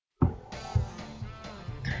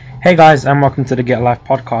Hey guys, and welcome to the Get Life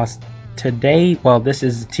podcast. Today, this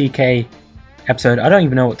is a TK episode. I don't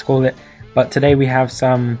even know what to call it, but today we have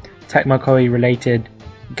some Tecmo Koei related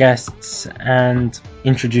guests. And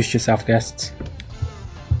introduce yourself, guests.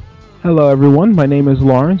 Hello everyone, my name is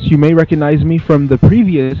Lawrence. You may recognize me from the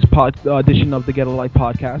previous edition of the Get a Life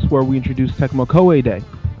podcast where we introduced Tecmo Koei Day.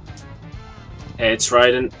 Hey, it's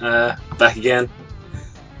Ryden, back again.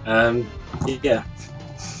 Yeah.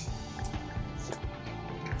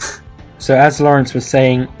 So as Lawrence was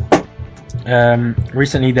saying,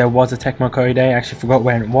 recently there was a Tecmo Koei Day. I actually forgot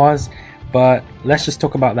when it was, but let's just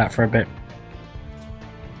talk about that for a bit.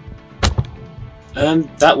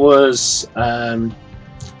 That was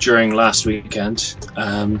during last weekend.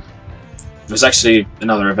 There was actually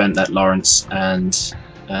another event that Lawrence and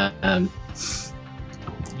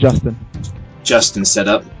Justin set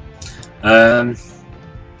up. Yeah,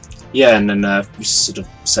 and then we sort of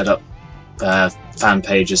set up fan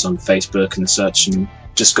pages on Facebook and such, and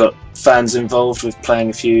just got fans involved with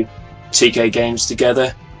playing a few TK games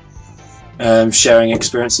together, sharing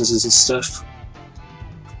experiences and stuff.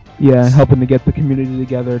 Yeah, helping to get the community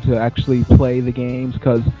together to actually play the games,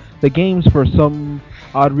 because the games, for some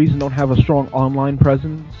odd reason, don't have a strong online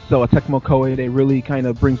presence, so a Tecmo Koei Day really kind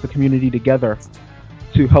of brings the community together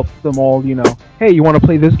to help them all, hey, you want to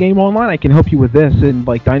play this game online? I can help you with this in,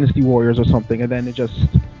 like, Dynasty Warriors or something, and then it just,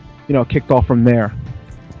 kicked off from there.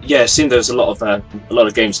 Yeah, it seemed there was a lot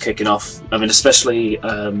of games kicking off. I mean, especially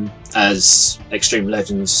as Extreme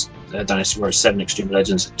Legends, Dynasty Warriors 7 Extreme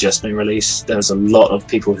Legends had just been released. There was a lot of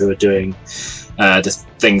people who were doing the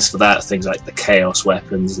things for that, things like the Chaos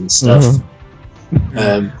weapons and stuff.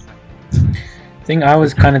 The thing I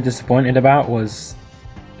was kind of disappointed about was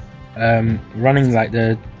running like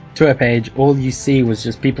the Twitter page. All you see was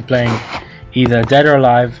just people playing either Dead or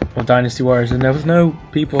Alive or Dynasty Warriors, and there was no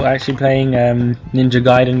people actually playing Ninja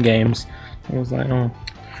Gaiden games. I was like, oh,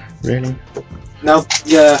 really? Now,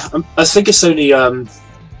 yeah, I think it's only it's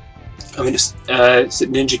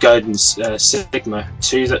Ninja Gaiden's Sigma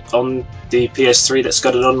 2 that on the PS3 that's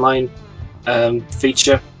got an online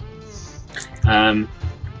feature. I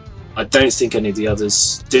don't think any of the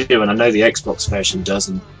others do, and I know the Xbox version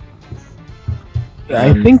doesn't.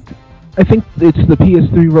 Yeah, I think it's the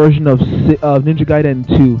PS3 version of Ninja Gaiden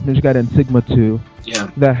 2, Ninja Gaiden Sigma 2.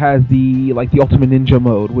 Yeah. That has the Ultimate Ninja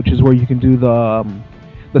mode, which is where you can do the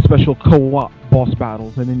special co-op boss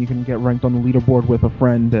battles, and then you can get ranked on the leaderboard with a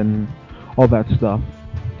friend and all that stuff.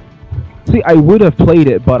 See, I would have played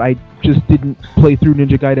it, but I just didn't play through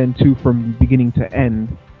Ninja Gaiden 2 from beginning to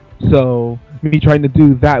end. So me trying to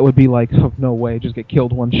do that would be like, oh, no way, just get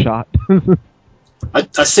killed one shot. I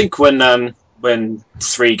think when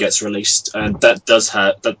 3 gets released, that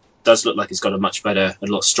does look like it's got a much better, a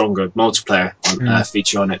lot stronger multiplayer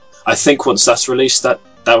feature on it. I think once that's released, that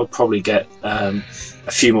would probably get a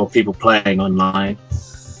few more people playing online.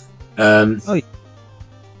 I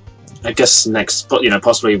guess next,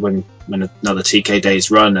 possibly when another TK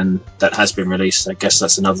Days run and that has been released, I guess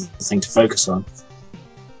that's another thing to focus on.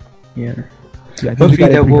 Yeah. Hopefully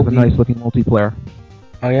there will be a nice looking multiplayer.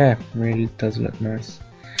 Oh yeah, it really does look nice.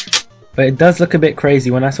 But it does look a bit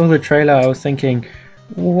crazy. When I saw the trailer, I was thinking,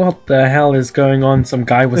 what the hell is going on? Some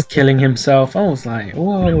guy was killing himself. I was like,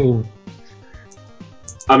 whoa.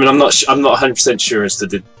 I mean, I'm not 100% sure as to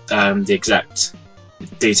the exact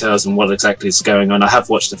details and what exactly is going on. I have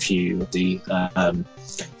watched a few of the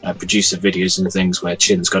producer videos and things where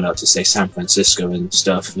Chin's gone out to, say, San Francisco and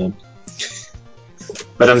stuff.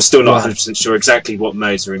 But I'm still not 100% sure exactly what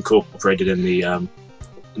modes are incorporated in the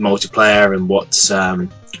multiplayer and what,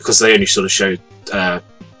 because they only sort of showed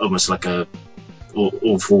almost like a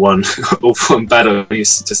all for one battle.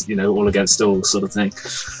 It's just all against all sort of thing.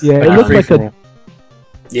 Yeah, it looks like a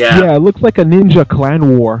it looks like a ninja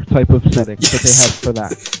clan war type of setting that they had for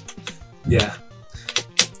that. Yeah,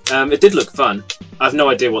 it did look fun. I have no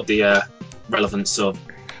idea what the relevance of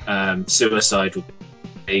suicide would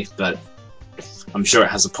be, but I'm sure it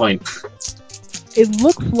has a point. It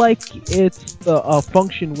looks like it's a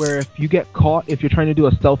function where if you get caught, if you're trying to do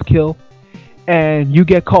a stealth kill, and you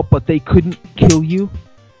get caught but they couldn't kill you,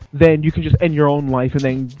 then you can just end your own life and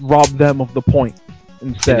then rob them of the point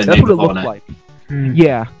instead. That's what it looks like.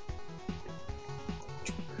 Yeah.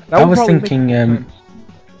 I was thinking it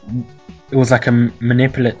was like a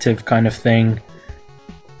manipulative kind of thing.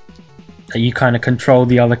 That you kind of control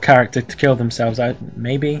the other character to kill themselves.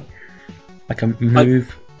 Maybe like a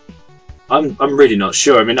move. I'm really not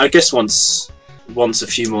sure. I mean, I guess once a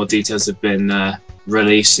few more details have been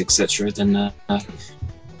released, etc., then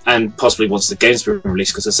and possibly once the game's been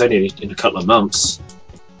released, because it's only in a couple of months,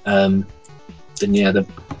 then yeah,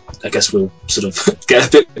 I guess we'll sort of get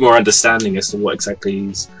a bit more understanding as to what exactly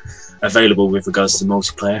is available with regards to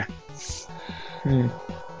multiplayer.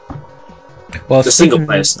 Well, The single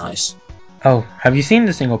player is nice. Oh, have you seen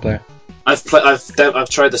the single player? I've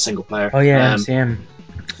tried the single player. Oh yeah, MCM.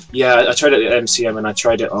 Yeah, I tried it at MCM and I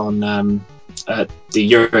tried it on the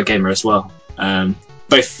Eurogamer as well.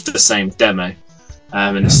 Both the same demo,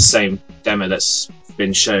 and it's the same demo that's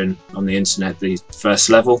been shown on the internet. The first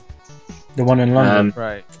level, the one in London,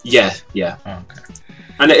 right? Yeah. Oh, okay.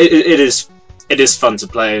 And it is fun to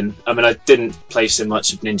play. And I mean, I didn't play so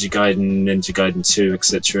much of Ninja Gaiden 2,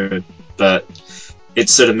 etc. But it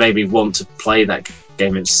sort of made me want to play that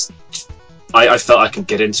game. I felt I could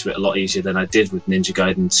get into it a lot easier than I did with Ninja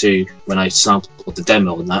Gaiden 2 when I sampled the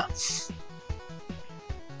demo and that.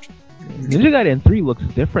 Ninja Gaiden 3 looks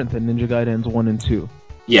different than Ninja Gaidens 1 and 2.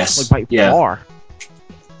 Yes. Like by far.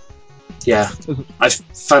 Yeah. I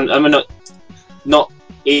found, I mean, not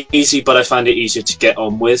easy, but I found it easier to get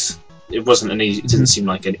on with. It wasn't an easy. It didn't seem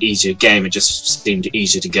like an easier game. It just seemed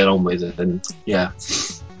easier to get on with, and yeah.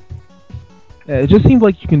 It just seems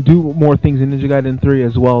like you can do more things in Ninja Gaiden 3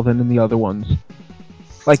 as well than in the other ones.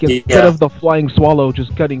 Like instead of the flying swallow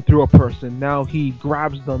just cutting through a person, now he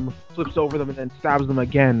grabs them, flips over them, and then stabs them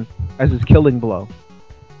again as his killing blow.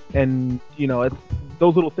 And you know, it's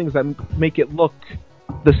those little things that make it look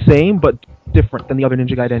the same but different than the other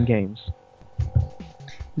Ninja Gaiden games.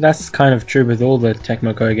 That's kind of true with all the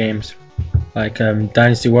Tecmo Koei games. Like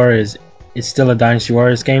Dynasty Warriors, it's still a Dynasty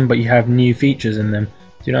Warriors game, but you have new features in them. Do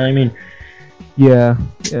you know what I mean? Yeah,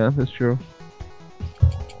 that's true.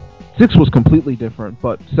 6 was completely different,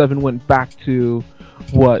 but 7 went back to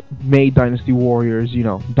what made Dynasty Warriors,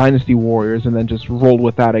 Dynasty Warriors, and then just rolled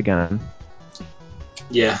with that again.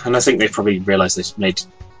 Yeah, and I think they probably realised it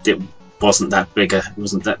wasn't that big it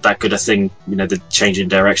wasn't that good a thing, the change in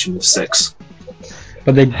direction with 6.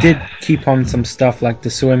 But they did keep on some stuff like the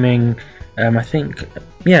swimming, I think,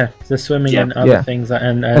 the swimming and other things,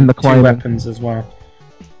 and the 2 weapons as well.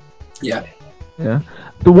 Yeah. Yeah.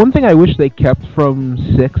 The one thing I wish they kept from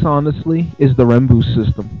 6, honestly, is the Renbu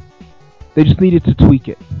system. They just needed to tweak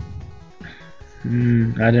it. I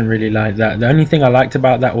didn't really like that. The only thing I liked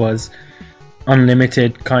about that was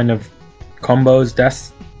unlimited kind of combos.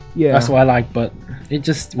 That's what I like, but it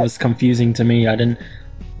just was confusing to me. I didn't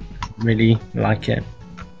really like it.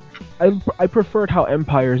 I preferred how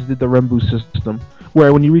Empires did the Renbu system,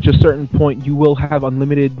 where when you reach a certain point, you will have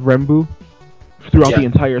unlimited Renbu throughout the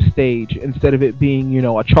entire stage, instead of it being,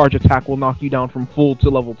 a charge attack will knock you down from full to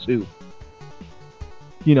level 2.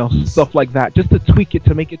 Stuff like that, just to tweak it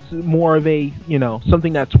to make it more of a,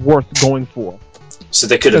 something that's worth going for. So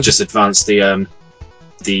they could have just advanced the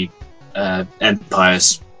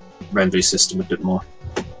Empire's Renbu system a bit more.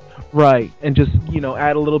 Right, and just,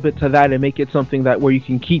 add a little bit to that and make it something that where you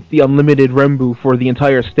can keep the unlimited Renbu for the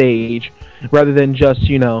entire stage, rather than just,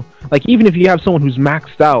 like even if you have someone who's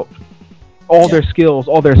maxed out all their skills,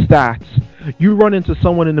 all their stats, you run into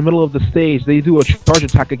someone in the middle of the stage, they do a charge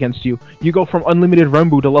attack against you, you go from unlimited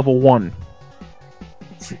Renbu to level 1.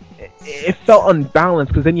 It felt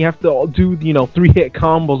unbalanced, because then you have to do, 3-hit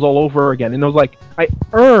combos all over again, and it was like, I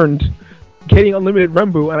earned getting unlimited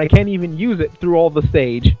Renbu, and I can't even use it through all the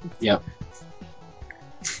stage. Yep.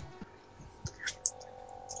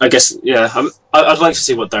 I guess, I'd like to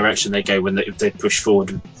see what direction they go if they push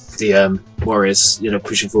forward with the Warriors,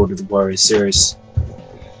 pushing forward with the Warriors series.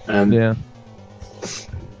 Yeah.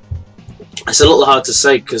 It's a little hard to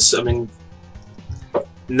say, because, I mean,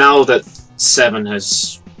 now that 7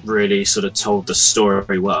 has really sort of told the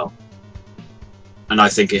story well, and I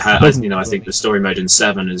think it has, I think the story mode in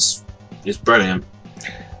 7 is brilliant.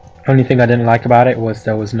 Only thing I didn't like about it was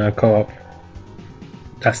there was no co-op.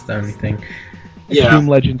 That's the only thing. Extreme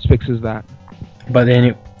Legends fixes that. But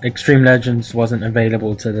then Extreme Legends wasn't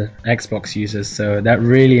available to the Xbox users, so that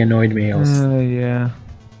really annoyed me. Yeah.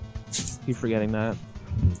 Keep forgetting that.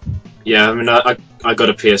 Yeah, I mean, I got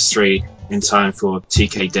a PS3 in time for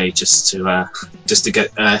TK Day just to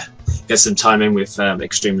get some time in with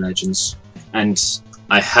Extreme Legends, and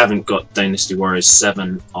I haven't got Dynasty Warriors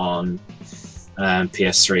 7 on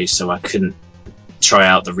PS3, so I couldn't try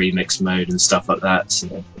out the remix mode and stuff like that.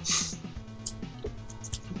 So.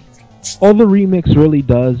 All the remix really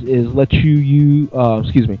does is let you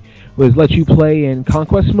let you play in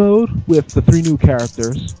conquest mode with the 3 new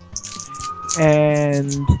characters,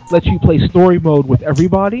 and let you play story mode with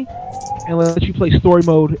everybody, and let you play story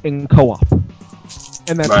mode in co-op.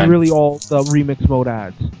 And that's really all the remix mode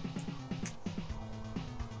adds.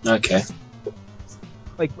 Okay.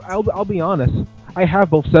 Like, I'll be honest, I have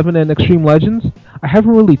both 7 and Extreme Legends. I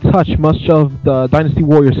haven't really touched much of the Dynasty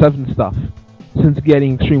Warrior 7 stuff. since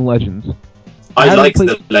getting Extreme Legends. I haven't like played-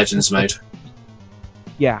 the Legends mode.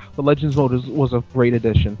 Yeah, the Legends mode was a great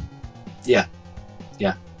addition.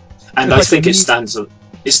 And It's I like think the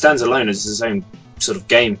it stands alone as its own sort of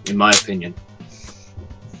game, in my opinion.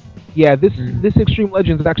 Yeah, this Extreme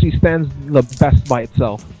Legends actually stands the best by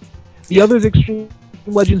itself. The Yeah. other Extreme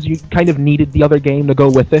Legends, you kind of needed the other game to go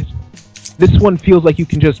with it. This one feels like you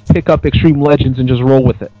can just pick up Extreme Legends and just roll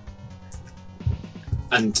with it.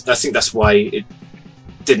 And I think that's why it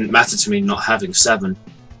didn't matter to me not having 7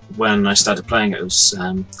 when I started playing it. It was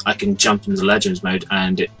I can jump into Legends mode,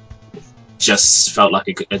 and it just felt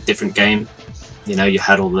like a different game. You know, you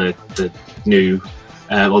had all the new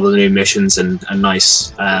missions and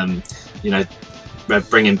nice, you know,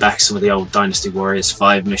 bringing back some of the old Dynasty Warriors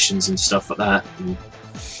 5 missions and stuff like that. And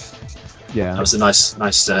Yeah. that was a nice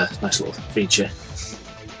little feature.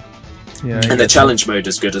 Yeah. And the challenge mode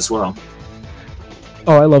is good as well.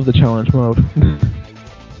 Oh, I love the challenge mode.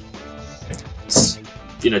 It's,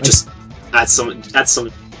 you know, just add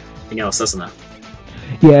something else, doesn't it?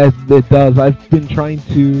 Yeah, it does. I've been trying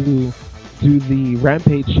to do the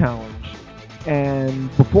Rampage challenge, and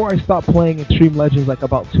before I stopped playing Extreme Legends, like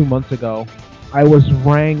about 2 months ago, I was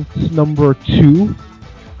ranked number 2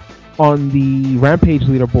 on the Rampage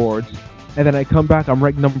leaderboards, and then I come back, I'm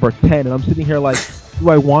ranked number 10, and I'm sitting here like, do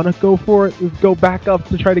I want to go for it? Go back up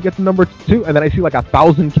to try to get to number 2, and then I see like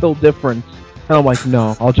 1,000 kill difference, and I'm like,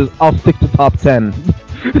 no, I'll stick to top 10.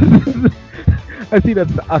 I see that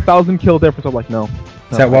 1,000 kill difference. I'm like, no.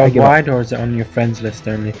 Is that worldwide or is it on your friends list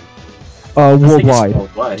only? I think it's Worldwide.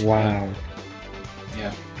 worldwide. Wow.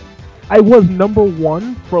 Yeah. I was number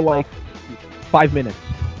 1 for like 5 minutes,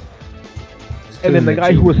 and then the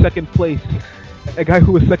guy who was second place,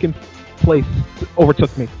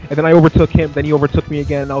 overtook me, and then I overtook him. Then he overtook me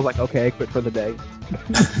again, and I was like, okay, I quit for the day.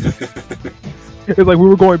 It's like we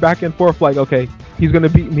were going back and forth, like, okay, he's gonna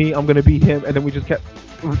beat me, I'm gonna beat him, and then we just kept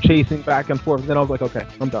chasing back and forth. And then I was like, okay,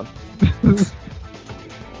 I'm done.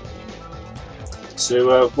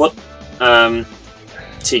 So, what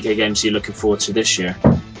TK games are you looking forward to this year?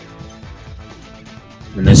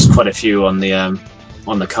 And there's quite a few on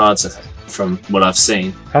the cards from what I've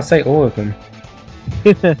seen. I'll say all of them.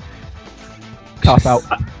 Cop out.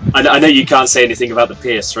 I know you can't say anything about the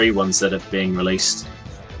PS3 ones that are being released.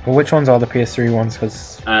 Well, which ones are the PS3 ones?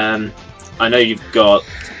 Because I know you've got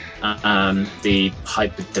the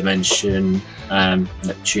Hyperdimension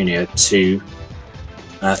Neptunia 2.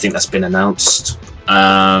 I think that's been announced.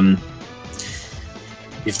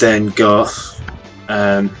 You've then got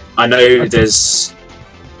I know there's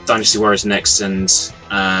Dynasty Warriors Next and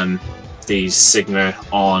the Sigma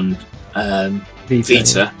on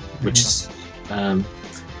Vita, which is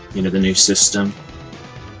you know, the new system.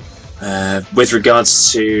 With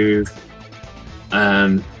regards to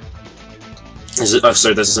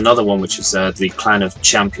there's another one which is the Clan of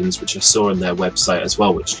Champions, which I saw on their website as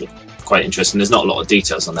well, which looked quite interesting. There's not a lot of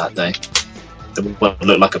details on that day. It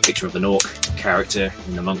looked like a picture of an orc character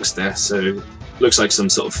in amongst there, so looks like some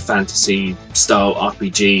sort of fantasy style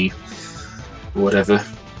RPG or whatever.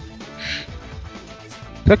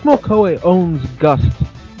 Tecmo Koei owns Gust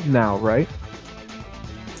now, right?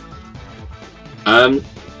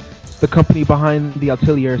 The company behind the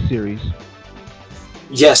Atelier series.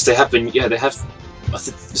 Yes, they have been. Yeah, they have. I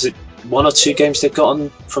think, is it 1 or 2 games they've gotten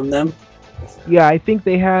from them? Yeah, I think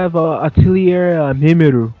they have Atelier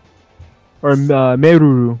Mimeru, or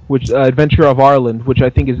Meruru, which Adventure of Ireland, which I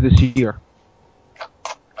think is this year.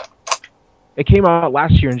 It came out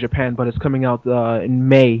last year in Japan, but it's coming out in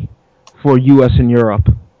May for US and Europe.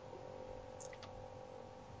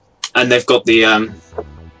 And they've got the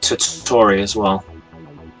Totori as well.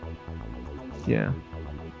 Yeah.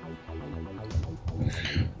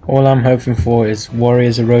 all I'm hoping for is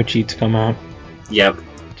Warriors Orochi to come out. Yep.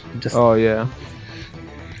 Just Oh yeah.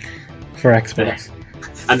 for Xbox.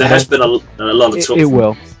 And there has been a lot of talk. It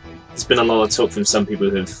will. There's been a lot of talk from some people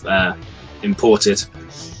who've imported,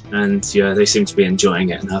 and yeah, they seem to be enjoying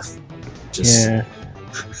it enough. Just Yeah.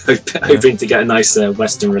 hoping to get a nice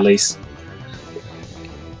Western release.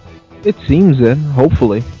 It seems it.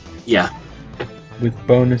 Hopefully. Yeah. With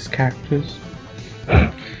bonus characters.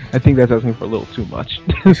 I think that's asking for a little too much.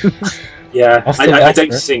 Yeah. I'll still I don't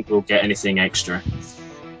offer it. think we'll get anything extra.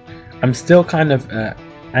 I'm still kind of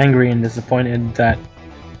angry and disappointed that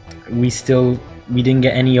we didn't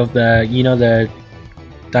get any of the the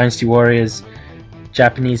Dynasty Warriors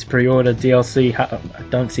Japanese pre-order DLC. I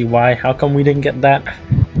don't see why. How come we didn't get that?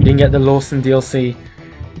 We didn't get the Lawson DLC,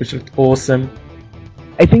 which looked awesome.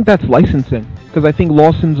 I think that's licensing, because I think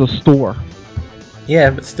Lawson's a store.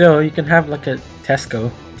 Yeah, but still, you can have like a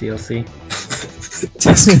Tesco DLC.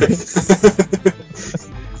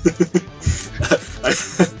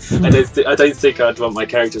 I don't think I'd want my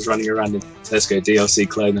characters running around in Tesco DLC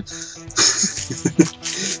clothing.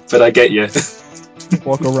 But I get you.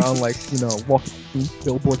 Walk around like, walking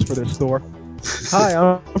billboards for their store. Hi,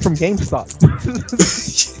 I'm from GameStop.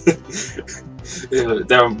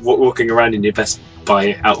 They're walking around in your Best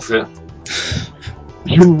Buy outfit.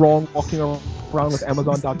 Drew Wrong walking around with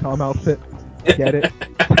Amazon.com outfit. Get it?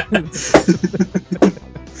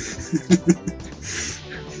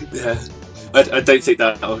 Yeah. I don't think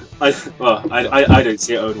that I don't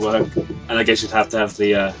see it would work, and I guess you'd have to have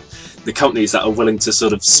the companies that are willing to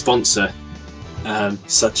sort of sponsor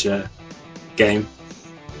such a game,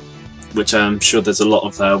 which I'm sure there's a lot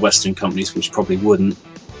of Western companies which probably wouldn't.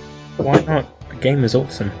 Why not? The game is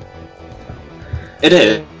awesome. It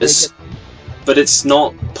is, but it's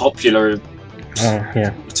not popular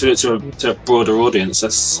to a broader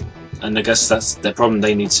audience. And I guess that's their problem.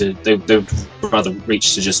 They would rather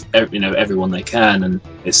reach to just everyone they can, and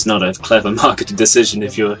it's not a clever marketing decision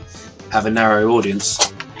if you have a narrow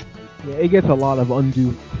audience. Yeah, it gets a lot of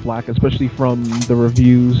undue flack, especially from the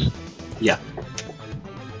reviews. Yeah.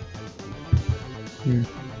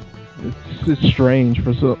 It's strange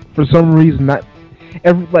for some reason that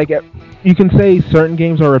you can say certain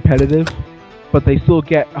games are repetitive, but they still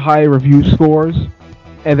get high review scores.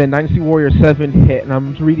 And then Dynasty Warriors 7 hit, and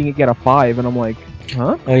I'm reading it get a 5, and I'm like,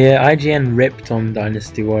 huh? Oh yeah, IGN ripped on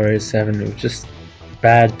Dynasty Warriors 7. It was just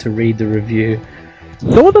bad to read the review.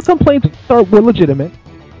 Some of the complaints were legitimate,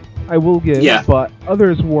 I will give, yeah. But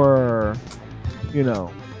others were,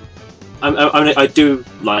 I do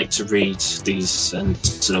like to read these and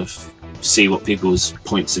sort of see what people's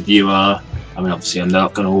points of view are. I mean, obviously, I'm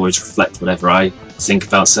not going to always reflect whatever I think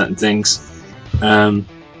about certain things.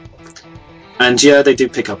 And yeah, they do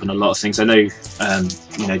pick up on a lot of things. I know,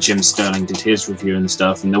 Jim Sterling did his review and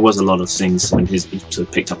stuff, and there was a lot of things. I mean, he sort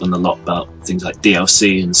of picked up on a lot about things like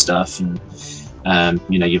DLC and stuff, and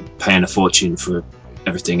you're paying a fortune for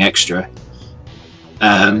everything extra.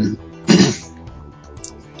 But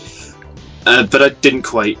I didn't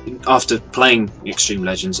quite, after playing Extreme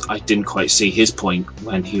Legends, I didn't quite see his point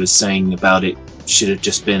when he was saying about it should have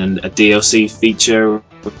just been a DLC feature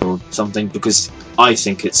or something, because I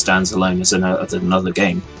think it stands alone as another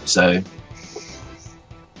game. So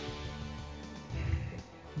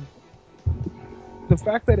the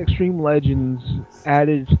fact that Extreme Legends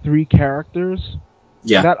added 3 characters,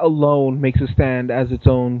 that alone makes it stand as its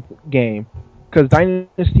own game. Because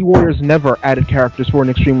Dynasty Warriors never added characters for an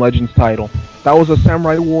Extreme Legends title. That was a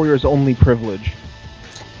Samurai Warriors only privilege.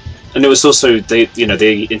 And it was also they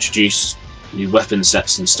introduced new weapon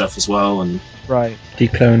sets and stuff as well, and right,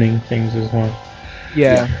 decloning things as well.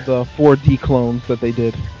 Yeah, the 4 declones that they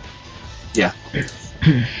did. Yeah.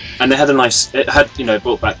 And they had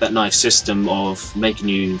brought back that nice system of making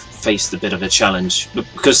you face a bit of a challenge,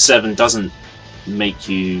 because 7 doesn't make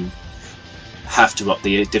you have to up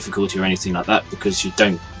the difficulty or anything like that, because you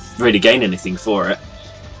don't really gain anything for it.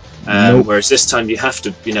 Nope. Whereas this time you have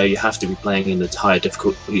to be playing in the higher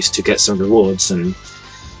difficulties to get some rewards, and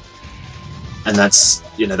that's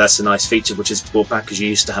a nice feature which is brought back, because you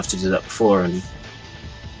used to have to do that before, and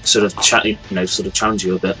sort of challenge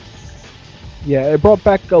you a bit. Yeah, it brought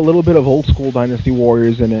back a little bit of old school Dynasty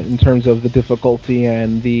Warriors in it, in terms of the difficulty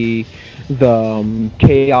and the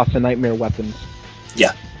chaos and nightmare weapons.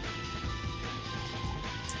 Yeah.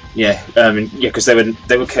 Yeah, because they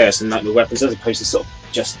were chaos and nightmare weapons, as opposed to sort of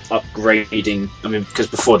just upgrading. I mean, because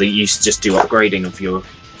before they used to just do upgrading of your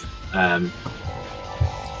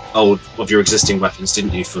your existing weapons,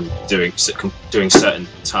 didn't you, from doing certain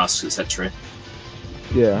tasks, etc.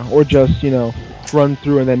 Yeah, or just run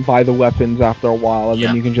through and then buy the weapons after a while, and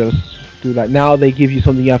then you can just do that. Now they give you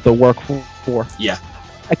something you have to work for. Yeah.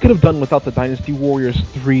 I could have done without the Dynasty Warriors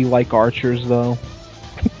 3 like archers, though.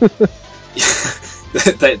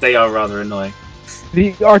 They are rather annoying.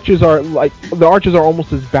 The archers are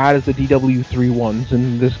almost as bad as the DW3 ones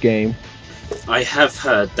in this game. I have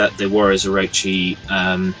heard that the Warriors Orochi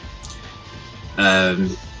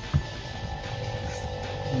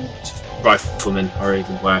riflemen are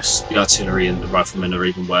even worse. The artillery and the riflemen are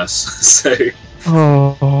even worse. So.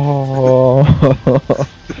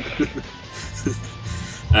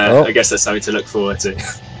 I guess that's something to look forward to.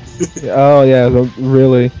 Oh yeah,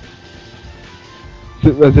 really.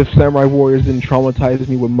 As if Samurai Warriors didn't traumatize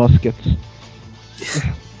me with muskets.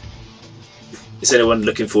 Is anyone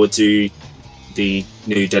looking forward to the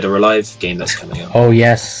new Dead or Alive game that's coming out? Oh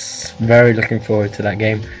yes, very looking forward to that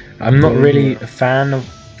game. I'm not really a fan of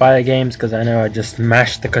fighter games, because I know I just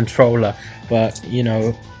mash the controller, but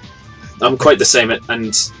I'm quite the same,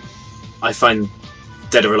 and I find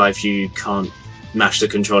Dead or Alive, you can't mash the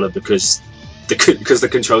controller because the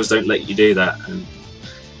controls don't let you do that. And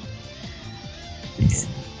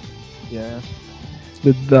Yeah.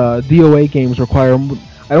 The DOA games require,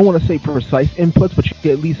 I don't want to say precise inputs, but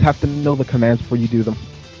you at least have to know the commands before you do them.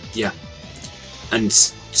 yeah, and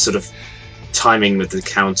sort of timing with the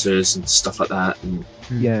counters and stuff like that. And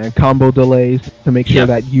Yeah, and combo delays to make sure Yeah.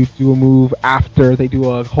 that you do a move after they do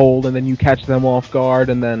a hold, and then you catch them off guard,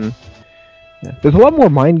 and then... Yeah. There's a lot more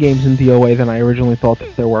mind games in DOA than I originally thought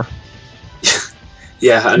that there were.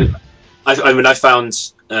 yeah, and I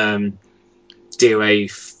found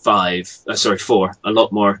DOA 4 a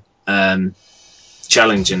lot more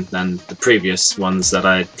challenging than the previous ones that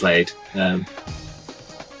I had played.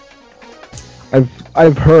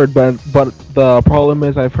 I've heard, but the problem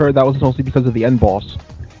is I've heard that was mostly because of the end boss.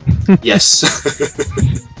 Yes.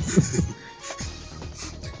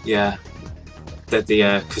 Yeah, the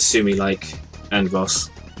Kasumi-like end boss.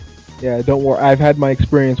 Yeah, don't worry. I've had my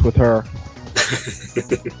experience with her.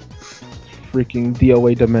 Freaking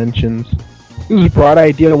DOA Dimensions. Whose broad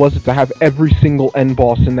idea was it to have every single end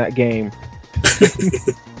boss in that game?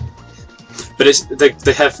 But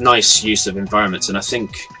they have nice use of environments, and I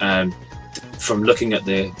think from looking at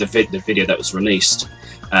the video that was released,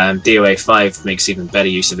 DOA 5 makes even better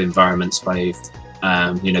use of environments by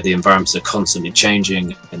the environments are constantly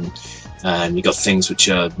changing, and you got things which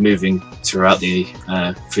are moving throughout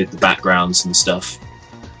through the backgrounds and stuff.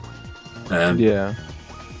 Yeah.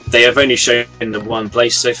 They have only shown in the one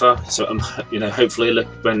place so far, so hopefully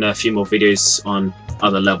when a few more videos on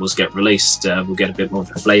other levels get released, we'll get a bit more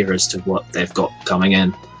of a flavour as to what they've got coming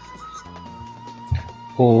in.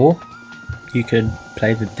 Or you could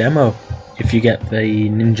play the demo if you get the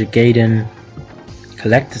Ninja Gaiden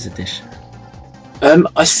Collector's Edition.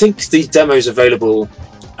 I think the demo's available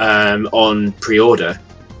on pre-order.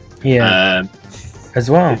 Yeah. As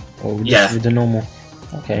well? Or just Yeah. with the normal?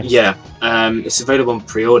 Okay. Yeah, it's available on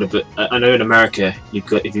pre-order, but I know in America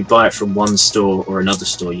if you buy it from one store or another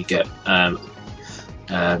store, you get buy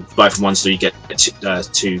it from one store you get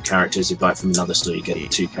two characters. If you buy it from another store, you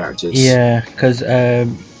get 2 characters. Yeah, because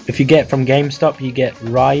if you get from GameStop, you get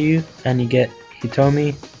Ryu and you get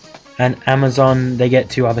Hitomi, and Amazon they get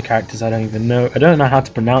 2 other characters I don't even know. I don't know how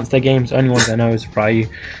to pronounce their games. The only ones I know is Ryu.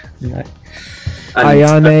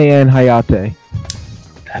 Ayane and Hayate.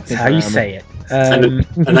 That's how you say it. And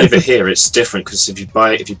over here it's different because if you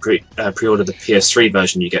pre-order the PS3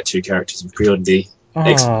 version, you get 2 characters. If you pre-order the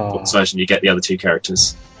Xbox version, you get the other 2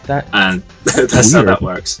 characters. And that's how that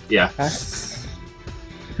works. Yeah. I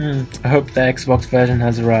hope the Xbox version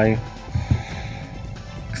has a Ryu.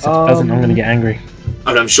 If it doesn't, I'm gonna get angry.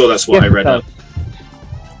 And I'm sure that's what I read does. up.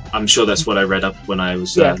 I'm sure that's what I read up when I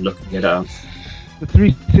was looking it up. The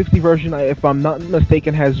 360 version, if I'm not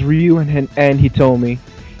mistaken, has Ryu and Hitomi,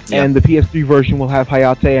 Yeah. and the PS3 version will have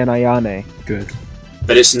Hayate and Ayane. Good.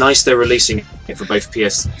 But it's nice they're releasing it for both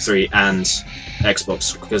PS3 and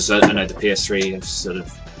Xbox, because I know the PS3 have sort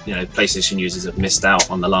of, PlayStation users have missed out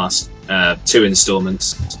on the last 2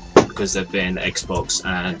 installments because they've been Xbox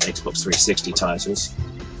and Xbox 360 titles.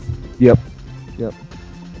 Yep.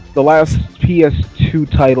 The last PS2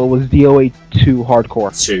 title was DOA 2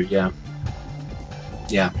 Hardcore. 2, yeah.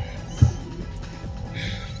 Yeah.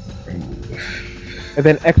 And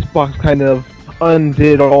then Xbox kind of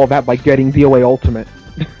undid all that by getting DOA Ultimate.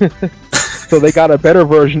 So they got a better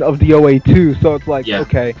version of DOA 2, so it's like,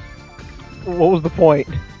 okay, what was the point?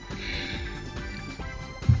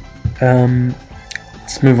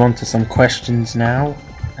 Let's move on to some questions now.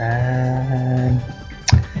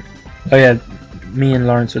 Oh yeah, me and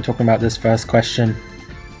Lawrence were talking about this first question,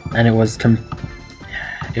 and it was an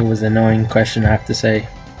annoying question, I have to say.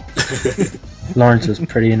 Lawrence was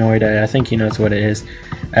pretty annoyed at it. I think he knows what it is.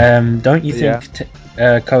 Don't you think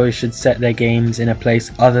Koei should set their games in a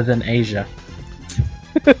place other than Asia?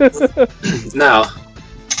 Now,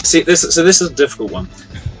 see, this is a difficult one,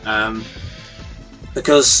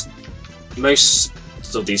 because most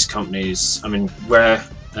of these companies, I mean, where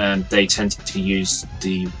they tend to use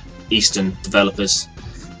the Eastern developers,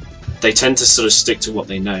 they tend to sort of stick to what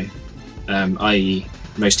they know, i.e.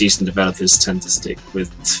 most Eastern developers tend to stick with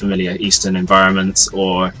familiar Eastern environments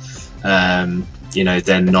or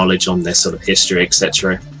their knowledge on their sort of history,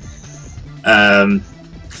 etc.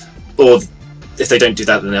 Or if they don't do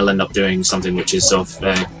that, then they'll end up doing something which is of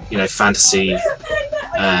fantasy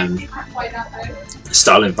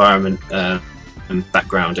style environment and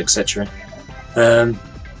background, etc.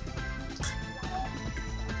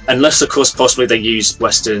 Unless, of course, possibly they use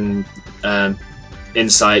Western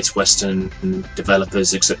insights, Western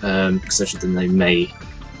developers, etc., then they may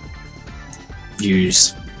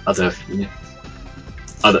use other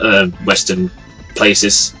other Western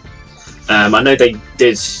places. I know they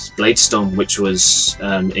did Bladestorm, which was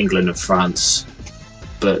England and France,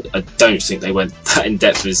 but I don't think they went that in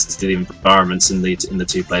depth as to the environments in the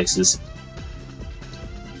two places.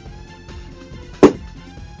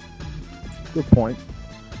 Good point.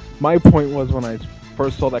 My point was when I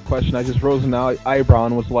first saw that question, I just rose an eyebrow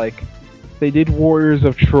and was like, they did Warriors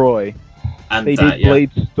of Troy. And they did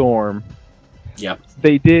Bladestorm. Yep.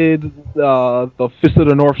 They did the Fist of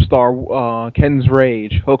the North Star, Ken's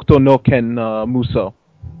Rage, Hokuto no Ken Muso,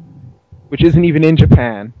 which isn't even in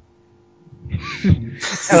Japan.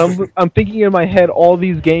 And I'm thinking in my head all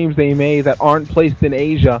these games they made that aren't placed in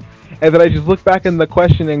Asia, and then I just look back in the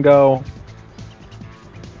question and go,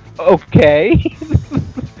 okay.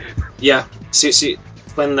 Yeah. See,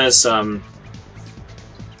 when there's I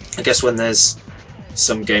guess when there's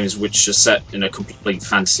some games which are set in a complete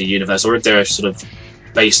fantasy universe, or if they're sort of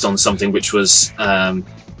based on something which was like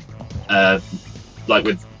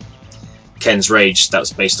with Ken's Rage, that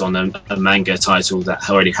was based on a manga title that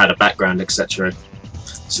already had a background, etc.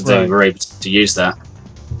 So they were able to use that.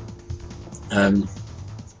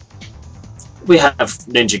 We have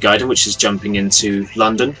Ninja Gaiden, which is jumping into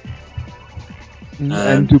London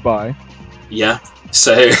and Dubai. Yeah.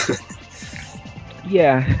 So.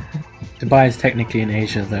 Yeah. Dubai is technically in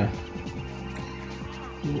Asia, though.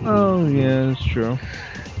 Oh yeah, that's true.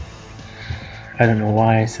 I don't know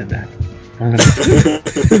why I said that.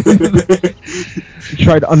 You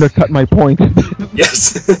tried to undercut my point.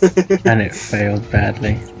 Yes. And it failed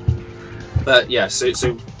badly. But yeah, so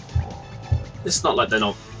it's not like they're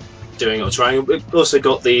not doing it or trying. We've also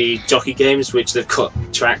got the jockey games, which they've got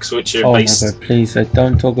tracks which are based. Oh my god, please,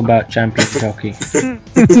 don't talk about Champion Jockey.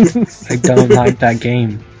 I don't like that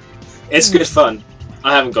game. It's good fun.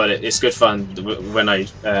 I haven't got it. It's good fun when I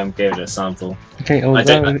gave it a sample. Okay,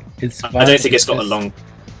 although it's fun, I don't think it's got a long.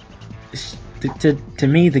 To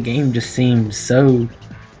me, the game just seems so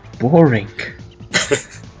boring.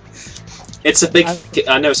 It's a big.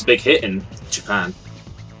 I know it's a big hit in Japan.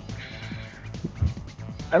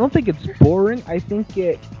 I don't think it's boring. I think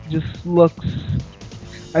it just looks.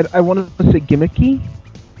 I want to say gimmicky.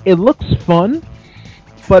 It looks fun,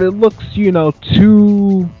 but it looks,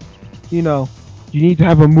 too. You need to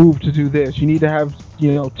have a move to do this. You need to have,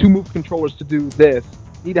 2 move controllers to do this.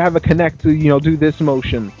 You need to have a Kinect to, do this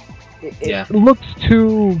motion. It looks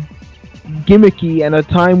too gimmicky at a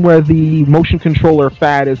time where the motion controller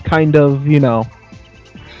fad is kind of,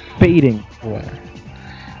 fading. Well,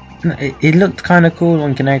 it looked kind of cool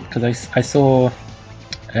on Kinect because I saw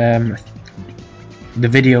the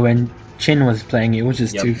video when Chin was playing it, which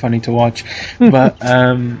is too funny to watch. But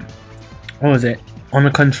what was it? On the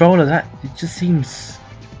controller, that it just seems,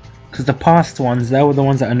 because the past ones, they were the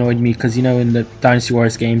ones that annoyed me, because in the Dynasty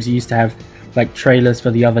Warriors games you used to have like trailers for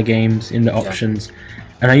the other games in the options,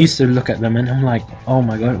 and I used to look at them and I'm like, oh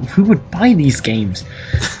my god, who would buy these games?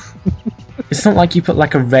 It's not like you put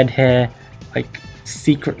like a red hair like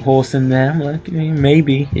secret horse in there. I'm like,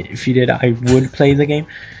 maybe if you did, I would play the game.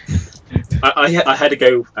 I had to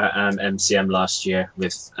go at MCM last year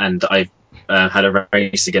and I had a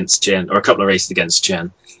race against Chen, or a couple of races against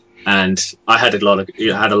Chen, and I had a lot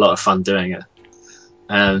of fun doing it.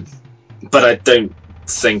 But I don't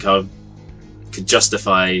think I could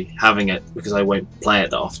justify having it because I won't play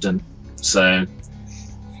it that often. So.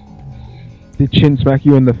 Did Chin smack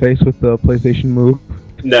you in the face with the PlayStation Move?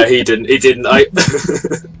 No, he didn't. He didn't.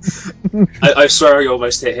 I swear I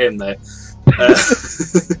almost hit him though.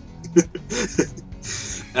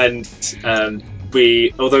 And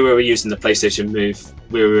although we were using the PlayStation Move,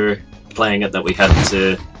 we were playing it that we had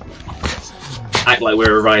to act like we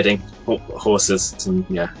were riding horses, and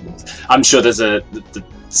I'm sure there's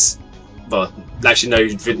well,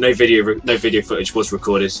 actually no video footage was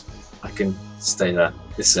recorded. I can say that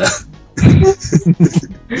it's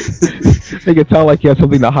Make it sound like you had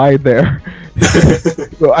something to hide there.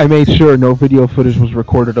 So I made sure no video footage was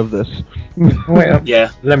recorded of this. Wait,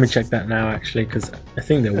 let me check that now, actually, because I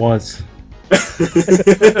think there was.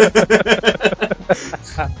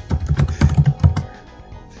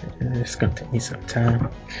 It's gonna take me some time.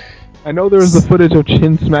 I know there was the footage of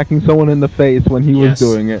Chin smacking someone in the face when he was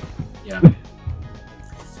doing it. Yeah.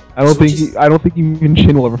 I don't think even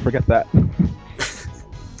Chin will ever forget that.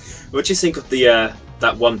 What do you think of the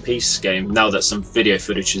that One Piece game? Now that some video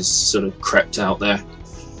footage has sort of crept out there.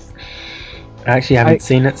 I actually haven't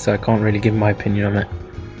seen it, so I can't really give my opinion on it.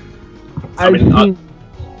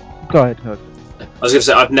 Go ahead. I was going to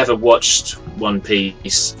say I've never watched One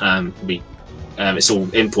Piece. It's all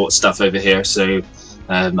import stuff over here, so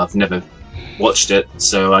I've never watched it,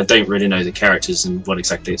 so I don't really know the characters and what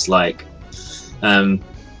exactly it's like.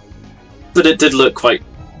 But it did look quite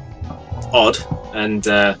odd, and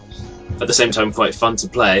at the same time quite fun to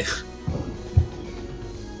play.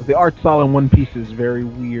 The art style in One Piece is very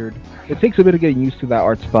weird. It takes a bit of getting used to that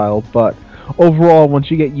art style, but overall, once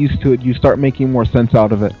you get used to it, you start making more sense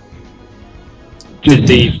out of it. Did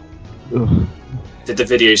the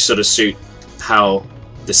videos sort of suit how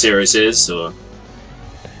the series is, or?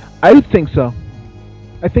 I would think so.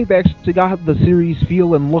 I think they actually got the series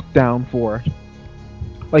feel and look down for it.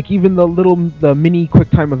 Like even the mini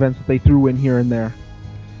QuickTime events that they threw in here and there.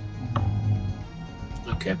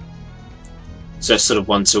 Okay. So it's sort of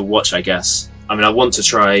one to watch, I guess. I mean, I want to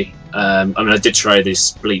try. I did try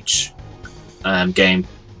this Bleach game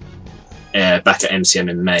back at MCM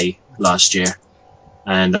in May last year,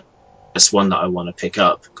 and that's one that I want to pick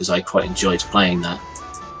up because I quite enjoyed playing that.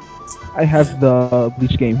 I have the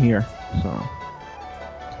Bleach game here, so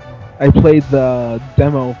I played the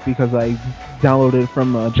demo because I downloaded it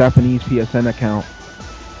from a Japanese PSN account,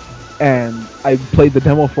 and I played the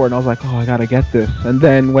demo for it, and I was like, oh, I gotta get this. And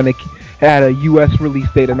then when it had a US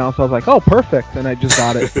release date announced, I was like, oh, perfect, and I just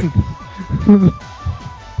got it.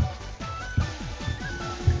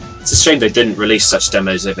 It's a shame they didn't release such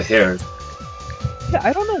demos over here. Yeah,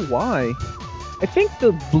 I don't know why. I think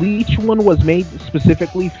the Bleach one was made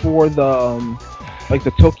specifically for the like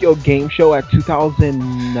the Tokyo Game Show at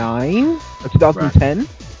 2009 or 2010, right.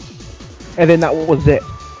 And then that was it.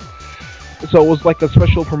 So it was like a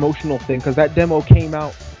special promotional thing because that demo came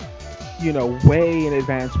out, you know, way in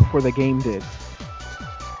advance before the game did.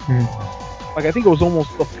 Like I think it was almost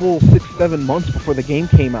a full 6-7 months before the game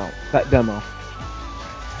came out. That demo.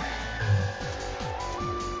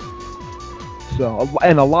 So,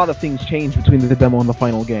 and a lot of things changed between the demo and the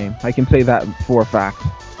final game. I can say that for a fact.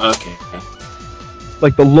 Okay.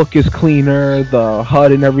 Like the look is cleaner, the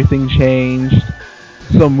HUD and everything changed.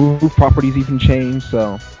 Some move properties even changed.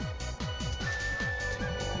 So,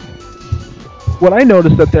 what I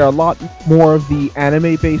noticed that there are a lot more of the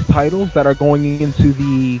anime-based titles that are going into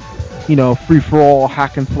the, you know, free-for-all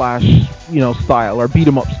hack and slash, you know, style or beat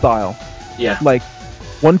 'em up style. Yeah. Like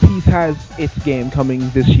One Piece has its game coming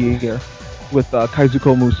this year with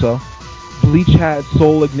Kaizuko Muso. Bleach had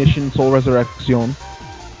Soul Ignition, Soul Resurrection,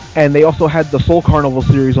 and they also had the Soul Carnival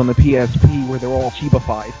series on the PSP where they were all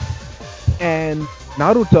Chiba-fied. And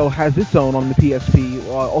Naruto has its own on the PSP,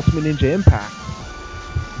 Ultimate Ninja Impact.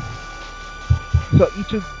 So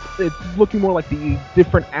it's looking more like the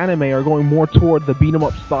different anime are going more toward the beat 'em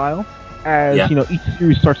up style, as you know, each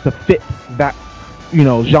series starts to fit that, you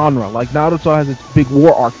know, genre. Like Naruto has its big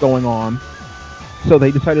war arc going on. So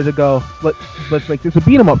they decided to go, let's make this a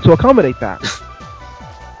beat 'em up to accommodate that.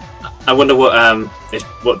 I wonder what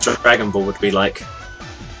Dragon Ball would be like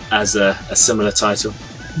as a similar title.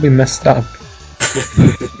 We messed up.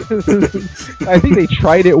 I think they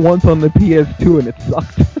tried it once on the PS2 and it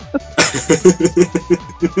sucked.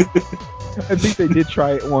 I think they did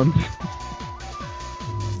try it once. I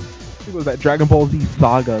think it was that Dragon Ball Z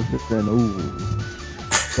Saga. And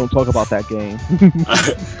don't talk about that game.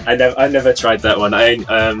 I never tried that one.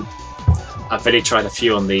 I've only tried a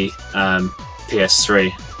few on the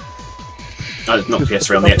PS3. Not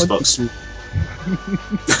PS3, on the Xbox.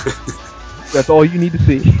 That's all you need to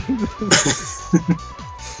see.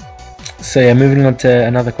 So yeah, moving on to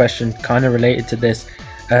another question, kind of related to this.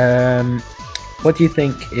 What do you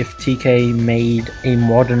think if TK made a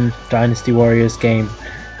modern Dynasty Warriors game?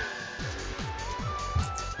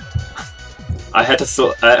 I had to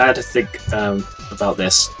think about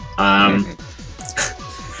this.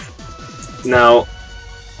 Now,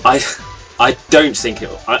 I don't think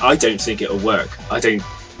it'll work. I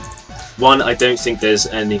don't think there's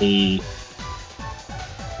any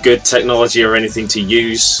good technology or anything to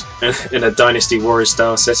use in a Dynasty Warriors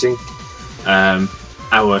style setting.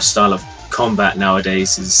 Our style of combat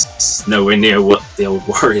nowadays is nowhere near what the old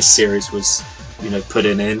Warriors series was, you know,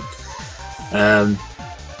 putting in.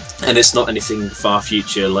 And it's not anything far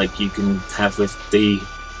future like you can have with the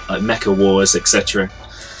Mecha Wars, etc.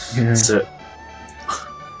 Yeah. So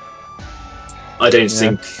I don't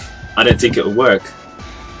think it'll work.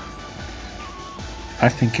 I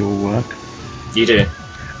think it will work. You do?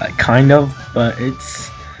 Kind of, but it's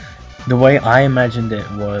the way I imagined it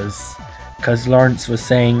was because Lawrence was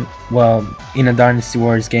saying, well, in a Dynasty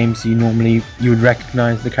Warriors games, you would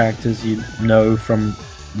recognize the characters you know from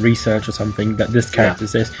research or something that this character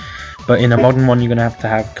is this, but in a modern one, you're gonna have to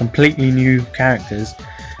have completely new characters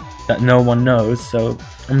that no one knows. So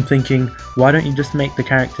I'm thinking, why don't you just make the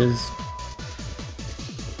characters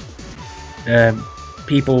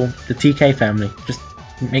people, the TK family, just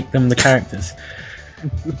make them the characters.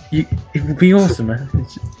 It would be awesome, man.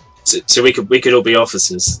 So we could all be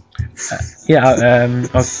officers Yeah,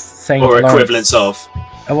 I was saying or to Lawrence, equivalents of.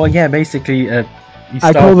 well, yeah, basically, you I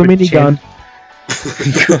start call the with minigun.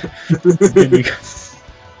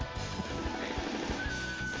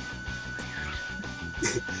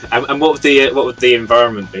 And what would the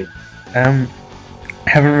environment be?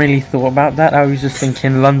 Haven't really thought about that. I was just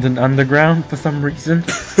thinking London Underground for some reason.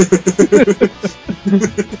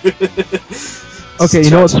 Okay,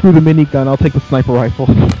 you know what? Screw the minigun. I'll take the sniper rifle.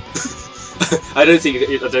 I don't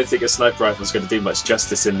think a sniper rifle is going to do much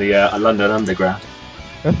justice in the London Underground.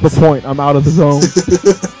 That's the point. I'm out of the zone.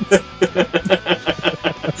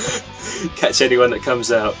 Catch anyone that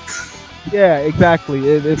comes out. Yeah, exactly.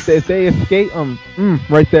 If they escape,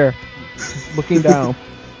 right there, looking down.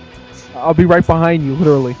 I'll be right behind you,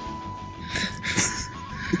 literally.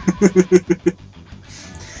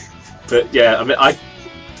 But yeah, I mean,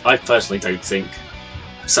 I personally don't think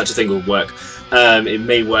such a thing will work. It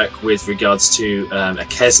may work with regards to a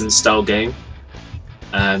Kesen style game,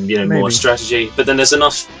 more Maybe. strategy. But then there's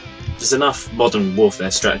enough modern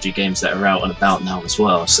warfare strategy games that are out and about now as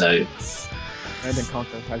well. So And then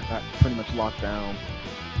Conquer has that pretty much locked down.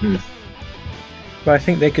 But I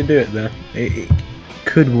think they could do it though. It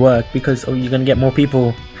could work because you're going to get more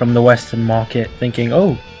people from the Western market thinking,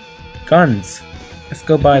 oh, guns, let's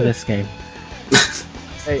go buy this game.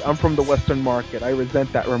 Hey, I'm from the Western market. I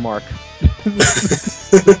resent that remark.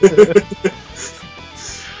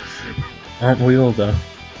 Aren't we all though?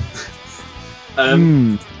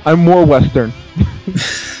 I'm more Western.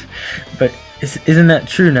 But isn't that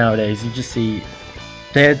true nowadays? You just see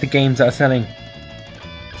they're the games that are selling.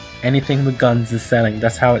 Anything with guns is selling.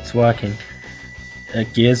 That's how it's working.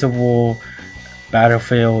 Gears of War,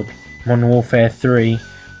 Battlefield, Modern Warfare 3.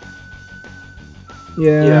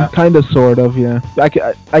 Yeah, kind of, sort of. Yeah,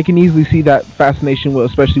 I can easily see that fascination,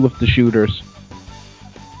 especially with the shooters.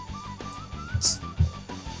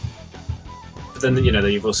 But then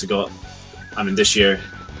you've also got, I mean, this year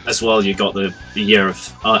as well. You got the year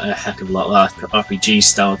of a heck of a lot of RPG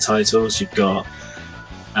style titles. You've got,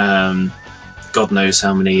 God knows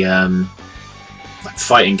how many like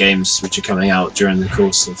fighting games which are coming out during the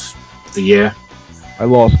course of the year. I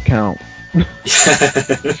lost count.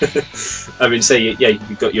 I mean,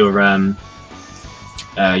 you've got your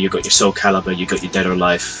Soul Calibur, you've got your Dead or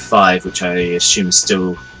Alive 5, which I assume is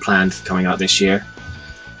still planned for coming out this year.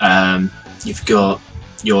 You've got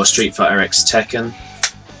your Street Fighter X Tekken,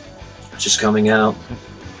 which is coming out.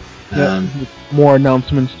 More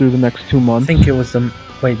announcements through the next 2 months. I think it was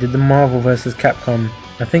did the Marvel vs. Capcom?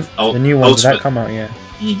 I think the new one, did that come out yet?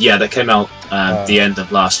 Yeah, that came out the end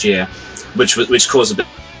of last year, which caused a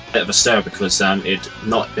bit of a stir because it'd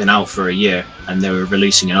not been out for a year and they were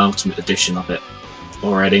releasing an Ultimate Edition of it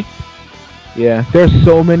already. Yeah, there's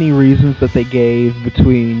so many reasons that they gave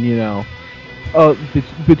between,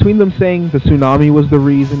 between them saying the tsunami was the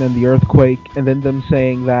reason and the earthquake, and then them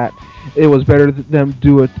saying that it was better them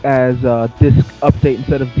do it as a disc update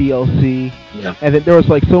instead of DLC. Yeah. And then there was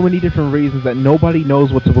so many different reasons that nobody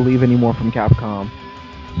knows what to believe anymore from Capcom.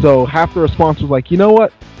 So half the response was like, you know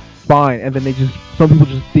what? Fine. And then some people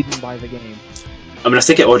just didn't buy the game. I mean, I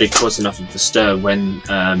think it already caused enough of a stir when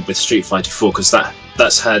with Street Fighter 4 because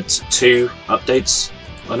that's had 2 updates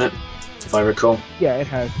on it, if I recall. Yeah, it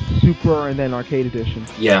has Super and then Arcade Edition.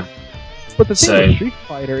 Yeah. But the thing with Street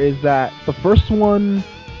Fighter is that the first one,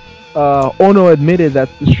 Ono admitted that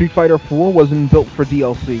the Street Fighter 4 wasn't built for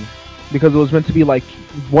DLC because it was meant to be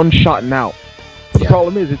one shot and out. But the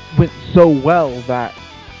problem is it went so well that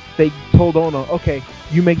they told Ono, okay,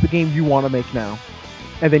 you make the game you want to make now.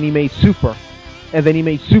 And then he made Super. And then he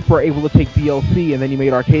made Super able to take DLC, and then he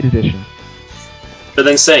made Arcade Edition. But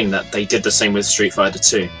then saying that, they did the same with Street Fighter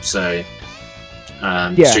 2. So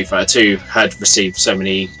Street Fighter 2 had received so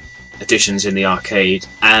many editions in the arcade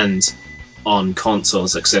and on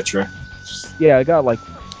consoles, etc. Yeah, I got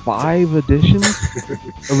 5 editions.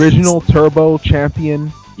 Original, Turbo,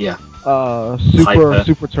 Champion. Yeah. Super, Hyper.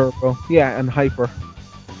 Super Turbo. Yeah, and Hyper.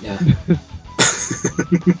 Yeah.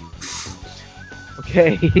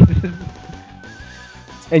 Okay.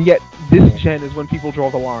 And yet, this gen is when people draw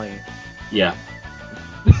the line. Yeah.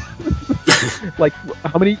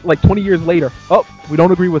 How many? 20 years later. Oh, we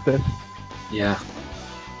don't agree with this. Yeah.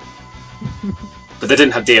 But they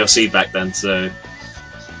didn't have DLC back then, so.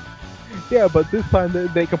 Yeah, but this time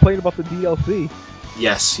they complain about the DLC.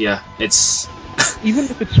 Yes, yeah. It's. Even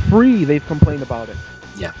if it's free, they've complained about it.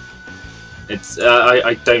 Yeah. It's.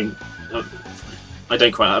 I don't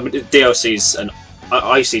quite. I mean, DLC's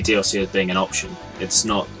I see DLC as being an option. It's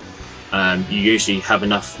not. You usually have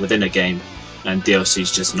enough within a game, and DLC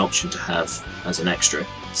is just an option to have as an extra.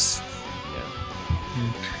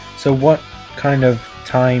 So what kind of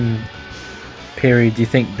time period do you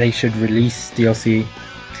think they should release DLC?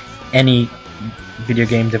 Any video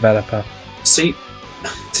game developer. See,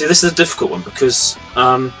 this is a difficult one because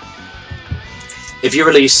if you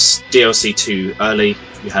release DLC too early,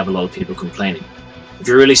 you have a lot of people complaining. If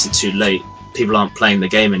you release it too late, people aren't playing the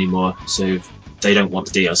game anymore, so they don't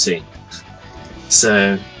want the DLC.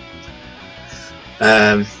 So,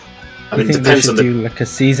 I mean, You think it they depends should on the. do like a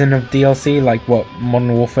season of DLC, like what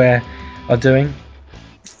Modern Warfare are doing?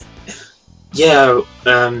 Yeah,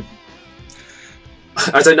 I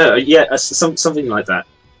don't know. Yeah, something like that,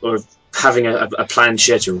 or having a planned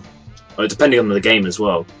schedule, or depending on the game as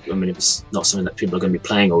well. I mean, if it's not something that people are going to be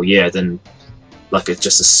playing all year, then like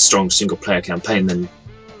just a strong single player campaign, then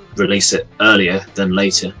release it earlier than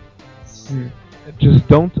later. Just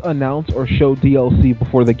don't announce or show DLC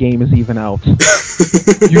before the game is even out.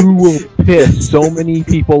 You will piss so many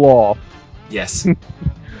people off. Yes.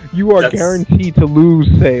 You are guaranteed to lose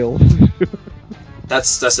sales.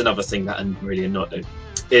 That's another thing that really annoying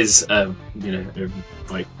is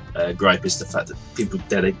my gripe is the fact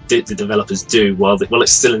that the developers do while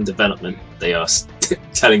it's still in development, they are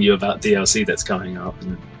telling you about DLC that's coming out.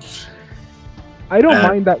 I don't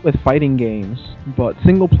mind that with fighting games, but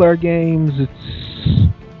single player games, it's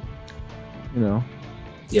yeah.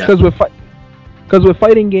 Because with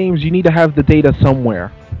fighting games, you need to have the data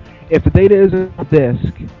somewhere. If the data isn't on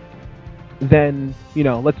disk, then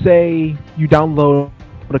let's say you download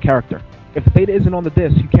a character. If the data isn't on the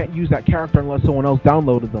disk, you can't use that character unless someone else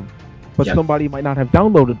downloaded them. But somebody might not have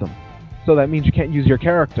downloaded them, so that means you can't use your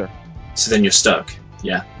character. So then you're stuck.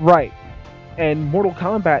 Yeah. Right. And Mortal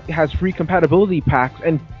Kombat has free compatibility packs,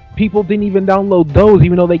 and people didn't even download those,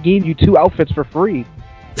 even though they gave you 2 outfits for free.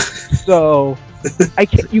 So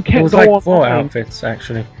you can't it was go like online. 4 outfits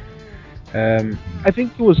actually. I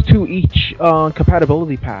think it was 2 each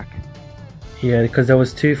compatibility pack. Yeah, because there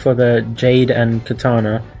was 2 for the Jade and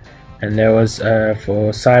Katana, and there was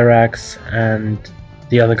for Cyrax and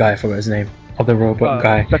the other guy, I forgot his name, the robot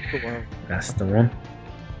guy. That's the one.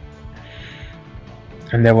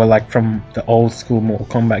 And they were like from the old school Mortal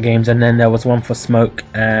Kombat games, and then there was one for Smoke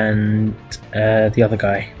and the other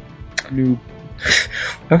guy. Noob.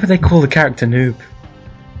 What would they call the character Noob?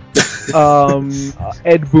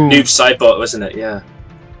 Ed Boon. Noob Sidebot, wasn't it? Yeah.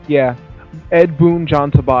 Yeah. Ed Boon,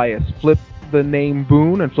 John Tobias. Flip the name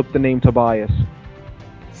Boon and flip the name Tobias.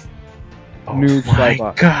 Oh Noob my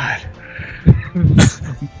Sidebot. god.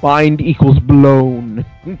 Mind equals blown.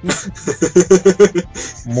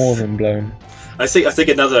 More than blown. I think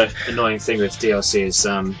another annoying thing with DLC is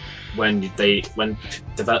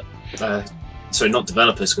not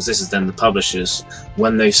developers, because this is then the publishers,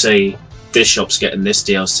 when they say this shop's getting this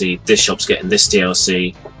DLC, this shop's getting this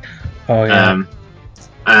DLC. Oh yeah.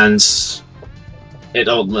 And it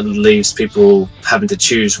ultimately leaves people having to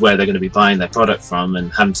choose where they're going to be buying their product from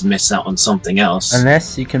and having to miss out on something else.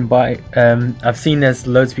 Unless you can buy I've seen there's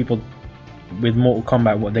loads of people with Mortal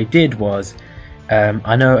Kombat. What they did was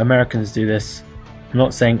I know Americans do this, I'm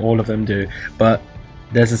not saying all of them do, but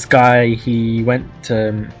there's this guy, he went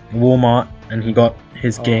to Walmart and he got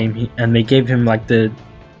his game, and they gave him like the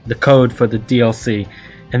code for the DLC,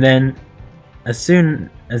 and then as soon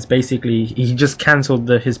as basically he just cancelled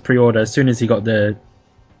his pre-order as soon as he got the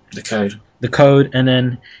code, and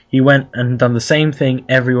then he went and done the same thing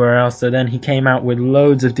everywhere else. So then he came out with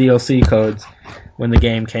loads of DLC codes when the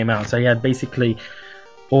game came out. So he had basically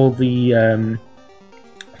all the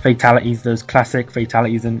fatalities, those classic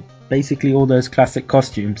fatalities, and basically all those classic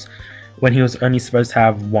costumes when he was only supposed to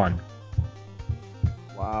have 1.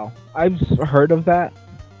 Wow. I've heard of that,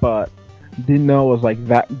 but didn't know it was like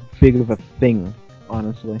that big of a thing,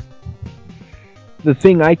 honestly. The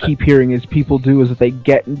thing I keep hearing is people do is that they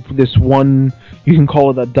get this one, you can call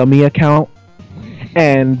it a dummy account,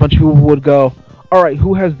 and a bunch of people would go, alright,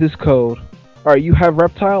 who has this code? Alright, you have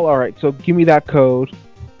Reptile? Alright, so give me that code.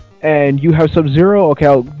 And you have Sub-Zero? Okay,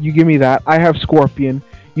 you give me that. I have Scorpion.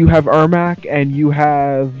 You have Ermac, and you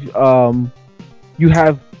have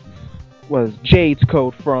Jade's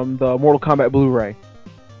code from the Mortal Kombat Blu-ray.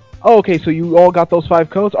 Oh, okay, so you all got those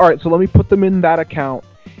 5 codes? Alright, so let me put them in that account,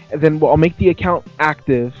 and then I'll make the account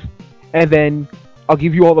active, and then I'll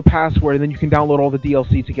give you all the password, and then you can download all the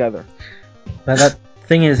DLC together. But that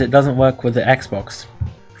thing is, it doesn't work with the Xbox.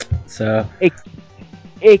 So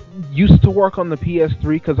it used to work on the PS3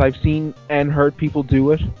 because I've seen and heard people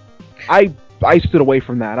do it. I stood away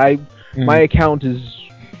from that. My account is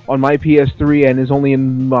on my PS3 and is only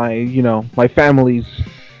in my my family's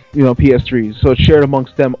PS3s, so it's shared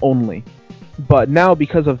amongst them only. But now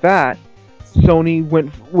because of that, Sony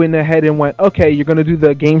went ahead and went, okay, you're gonna do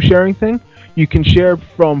the game sharing thing. You can share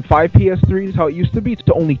from 5 PS3s, how it used to be,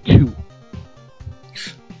 to only 2.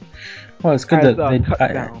 Well, it's good As that they.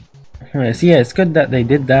 cut down. It's good that they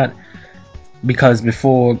did that, because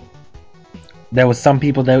before there was some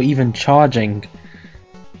people that were even charging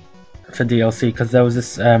for DLC, because there was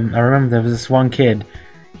this. I remember there was this one kid.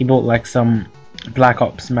 He bought like some Black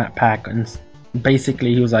Ops map pack, and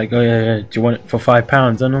basically he was like, "Oh yeah, do you want it for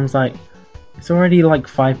 £5?" And I was like, "It's already like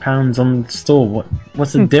 £5 on the store.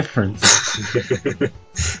 What's the difference?"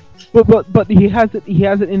 But he has it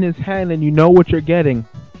in his hand, and you know what you're getting.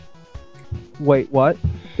 Wait, what?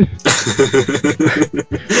 It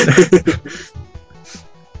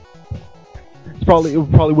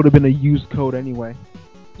probably would have been a used code anyway.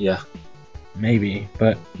 Yeah. Maybe,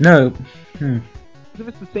 but no. If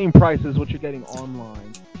it's the same price as what you're getting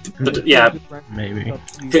online. But yeah, maybe.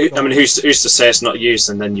 Who's to say it's not used,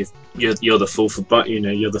 and then you're the fool for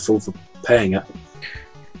you're the fool for paying it.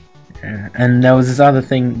 And there was this other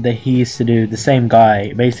thing that he used to do. The same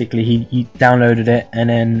guy, basically, he downloaded it, and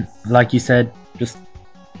then, like you said, just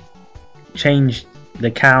changed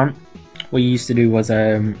the count. What he used to do was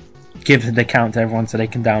give the count to everyone so they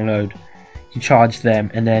can download. He charged them,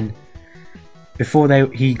 and then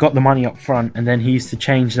he got the money up front, and then he used to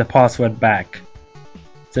change the password back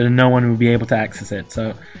so that no one would be able to access it.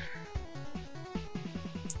 So,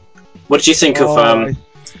 what did you think of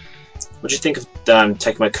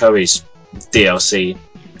Tecmo Koei's DLC?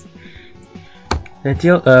 the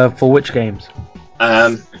deal for which games?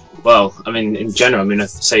 Well, I mean, in general,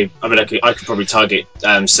 I could probably target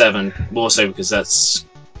 7 more so, because that's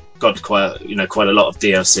got quite a lot of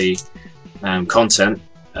DLC content,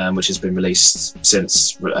 which has been released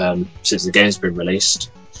since the game's been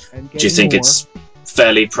released. Do you think it's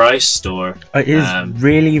fairly priced, or it is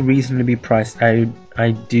really reasonably priced? I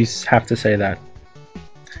do have to say that.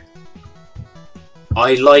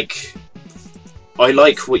 I like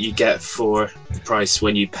what you get for the price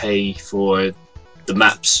when you pay for the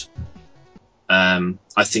maps.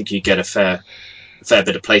 I think you get a fair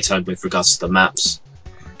bit of playtime with regards to the maps.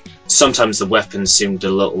 Sometimes the weapons seemed a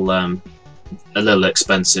little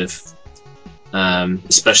expensive,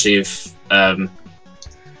 especially if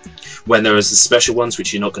when there is the special ones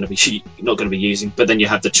which you're not going to be using. But then you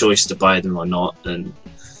have the choice to buy them or not, and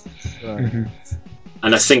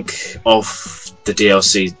and I think of the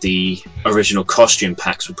DLC, the original costume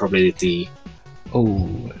packs were probably the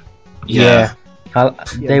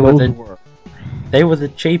they were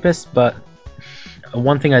the cheapest. But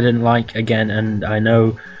one thing I didn't like, again, and I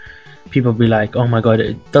know people be like, "Oh my god,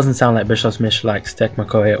 it doesn't sound like Bishos Mish likes Tecmo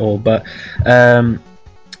Koei at all," but on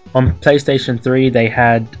PlayStation 3 they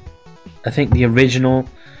had, I think, the original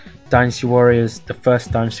Dynasty Warriors, the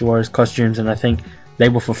first Dynasty Warriors costumes, and I think they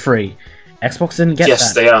were for free. Xbox didn't get that.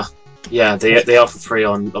 Yes, they are. Yeah, they are for free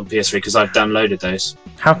on PS3, because I've downloaded those.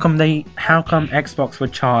 How come Xbox were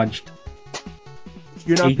charged?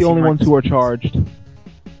 You're not the only ones who are charged.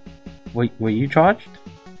 Were you charged?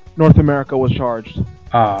 North America was charged.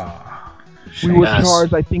 We were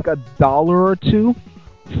charged, I think, $1 or $2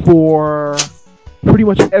 for pretty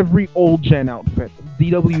much every old gen outfit.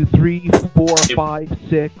 DW3, 4, 5,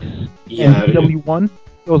 6, and DW1.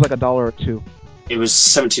 It was like $1 or $2. It was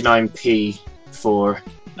 79p for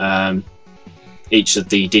each of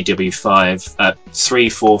the DW5, 3,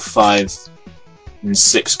 4, 5, and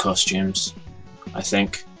 6 costumes, I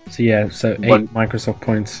think. So 8 Microsoft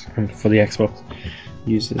points for the Xbox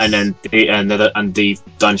users. And then the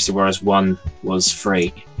Dynasty Warriors 1 was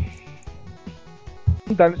free.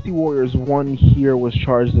 Dynasty Warriors 1 here was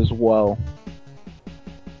charged as well,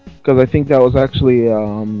 because I think that was actually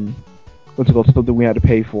something we had to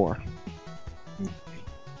pay for.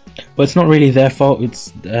 But it's not really their fault.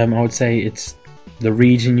 It's I would say it's the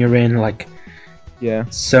region you're in. Like,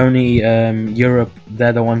 Sony Europe,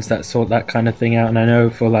 they're the ones that sort that kind of thing out. And I know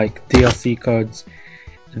for like DLC codes,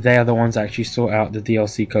 they are the ones that actually sort out the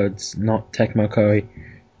DLC codes, not Tecmo Koei.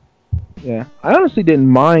 Yeah, I honestly didn't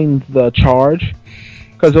mind the charge,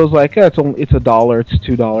 because it was like, it's $1, it's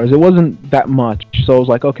 $2. It wasn't that much, so I was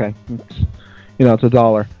like, okay, it's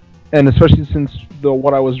 $1. And especially since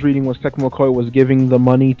what I was reading was Tecmo Koei was giving the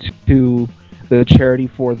money to the charity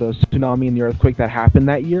for the tsunami and the earthquake that happened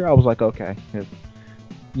that year, I was like, okay,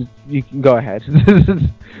 you can go ahead.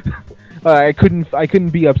 I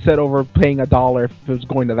couldn't be upset over paying $1 if it was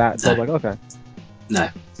going to that. So I was like, okay. No.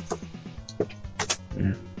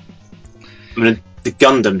 I mean, the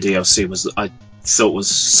Gundam DLC I thought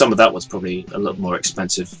some of that was probably a little more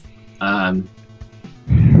expensive.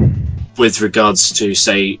 With regards to,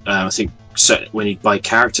 say, I think when you buy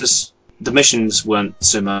characters, the missions weren't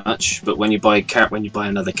so much, but when you buy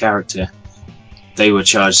another character, they were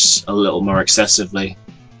charged a little more excessively.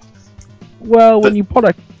 Well, But-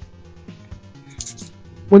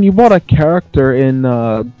 when you bought a character in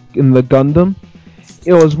the Gundam,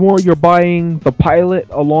 it was more you're buying the pilot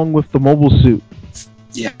along with the mobile suit.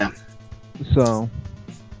 Yeah. So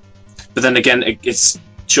But then again, it's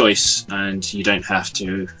choice, and you don't have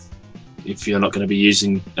to if you're not going to be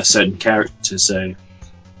using a certain character. So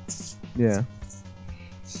yeah.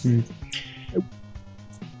 Hmm.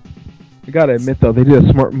 I gotta admit though, they did a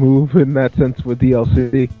smart move in that sense with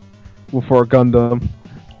DLC for Gundam.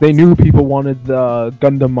 They knew people wanted the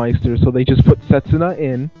Gundam Meister, so they just put Setsuna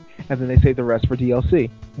in, and then they saved the rest for DLC.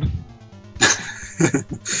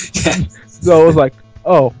 yeah. So it was like,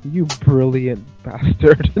 oh, you brilliant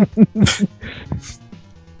bastard.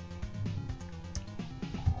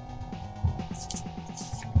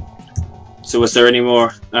 So was there any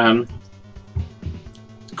more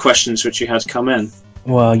questions which you had come in?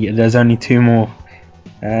 Well, yeah, there's only two more.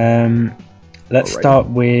 Let's Alrighty. start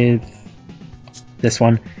with this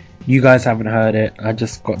one. You guys haven't heard it. I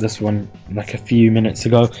just got this one like a few minutes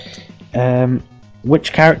ago.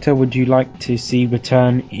 Which character would you like to see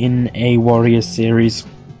return in a Warriors series?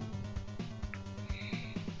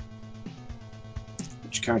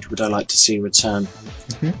 Which character would I like to see return?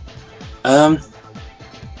 Mhm.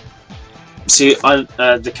 See,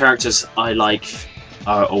 the characters I like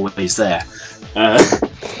are always there. I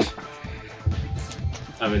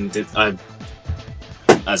mean,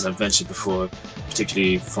 as I've mentioned before,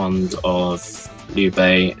 particularly fond of Liu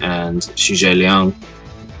Bei and Xu Zheliang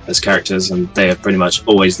as characters, and they are pretty much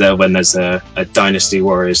always there when there's a Dynasty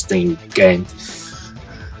Warriors themed game.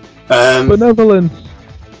 Benevolence.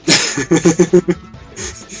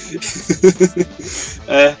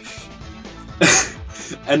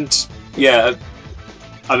 And yeah,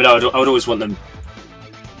 I mean, I would always want them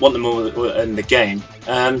all in the game.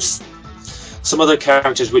 Some other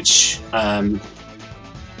characters which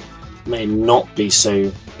may not be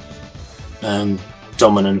so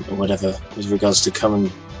dominant or whatever with regards to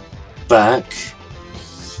coming back.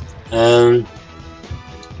 Not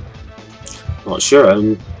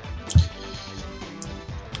sure.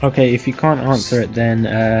 Okay, if you can't answer it,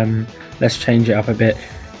 then let's change it up a bit.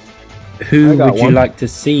 I Who got would you one. like to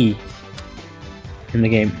see in the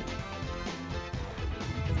game?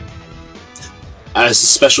 As a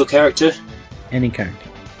special character, Any character.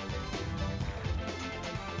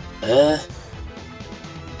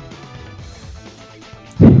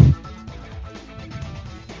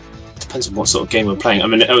 depends on what sort of game we're playing. I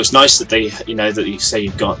mean, it was nice that that you say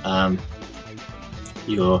you've got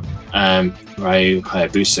your Ryu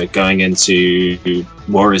Hayabusa going into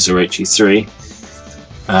Warriors Orochi 3.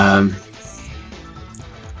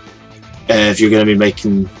 If you're going to be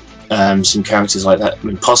making some characters like that, I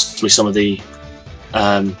mean, possibly some of the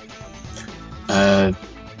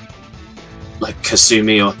like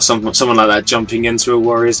Kasumi or someone like that jumping into a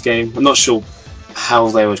Warriors game. I'm not sure how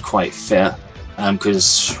they would quite fit,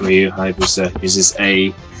 because Ryu Hayabusa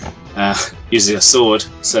uses a sword,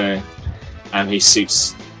 so he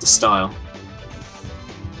suits the style.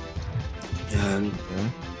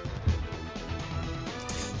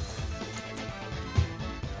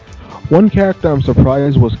 One character I'm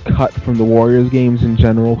surprised was cut from the Warriors games in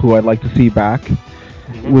general, who I'd like to see back,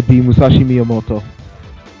 would be Musashi Miyamoto.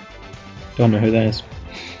 Don't know who that is.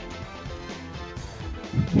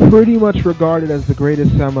 Pretty much regarded as the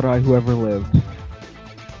greatest samurai who ever lived.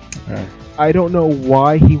 I don't know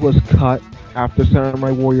why he was cut after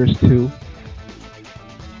Samurai Warriors 2,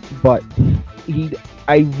 but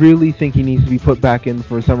I really think he needs to be put back in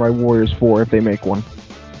for Samurai Warriors 4 if they make one.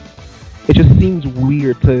 It just seems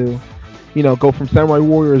weird to, go from Samurai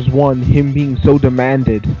Warriors 1, him being so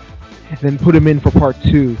demanded, and then put him in for part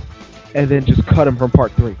 2, and then just cut him from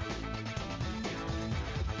part 3.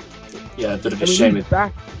 Yeah, a bit of a shame. He's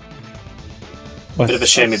back. A bit of a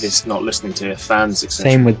shame if he's not listening to fans,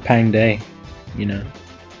 etc. Same with Pang Day,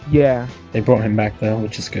 Yeah. They brought him back though,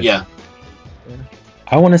 which is good. Yeah.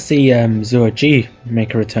 I want to see Zero G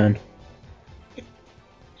make a return.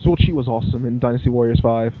 Sochi was awesome in Dynasty Warriors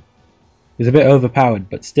 5. He's a bit overpowered,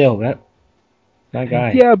 but still, that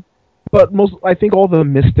guy. Yeah, but I think all the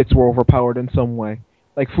mystics were overpowered in some way.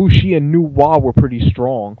 Like Fushi and Nu Wa were pretty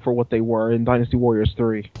strong for what they were in Dynasty Warriors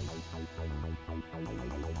 3.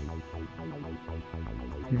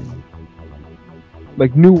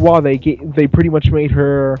 Like Nu Wa, they pretty much made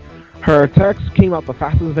her attacks came out the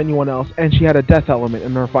fastest of anyone else, and she had a death element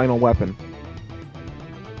in her final weapon.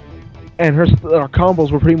 And her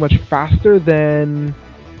combos were pretty much faster than.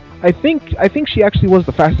 I think she actually was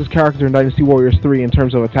the fastest character in Dynasty Warriors 3 in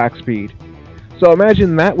terms of attack speed. So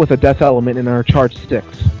imagine that with a death element in her charged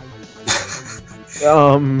sticks.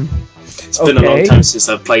 It's been a long time since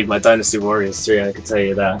I've played my Dynasty Warriors 3, I can tell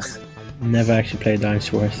you that. Never actually played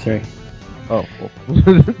Dynasty Warriors 3. Oh.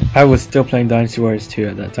 I was still playing Dynasty Warriors 2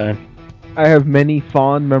 at that time. I have many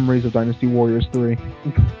fond memories of Dynasty Warriors 3.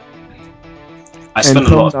 I spent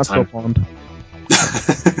a lot of not time. So fond.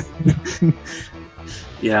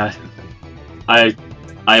 Yeah. I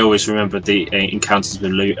always remember the encounters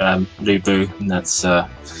with Lu Bu, and that's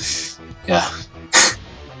yeah.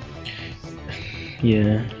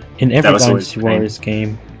 Yeah. In every Dynasty Warriors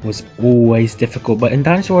game was always difficult, but in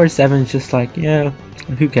Dynasty Warriors 7 it's just like, yeah,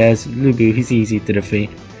 who cares? Lu Bu, he's easy to defeat.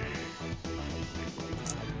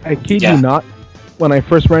 I kid you not, when I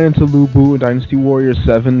first ran into Lu Bu in Dynasty Warriors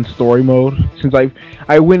 7 story mode, since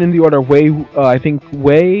I went in the order Wei, I think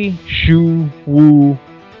Wei, Shu, Wu,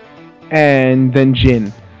 and then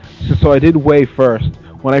Jin. So I did Wei first.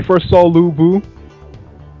 When I first saw Lu Bu,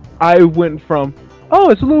 I went from, oh,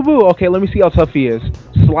 it's Lu Bu, okay, let me see how tough he is,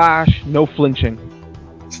 / no flinching.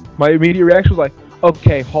 My immediate reaction was like,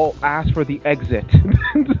 okay, halt, ask for the exit.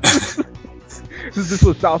 This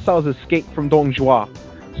was Cao Cao's escape from Dong Zhuo.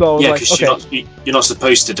 So I was like, okay. You're not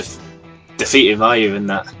supposed to defeat him, are you, in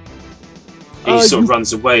that? He sort of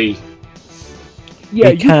runs away. Yeah,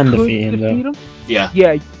 you can defeat him. Yeah.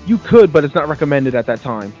 Yeah, you could, but it's not recommended at that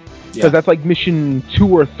time. Because that's like mission 2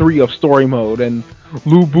 or 3 of story mode, and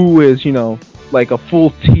Lu Bu is, like a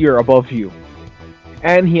full tier above you.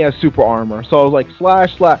 And he has super armor. So I was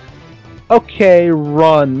like, / okay,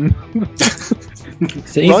 run.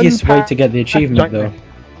 It's the easiest way to get the achievement, though,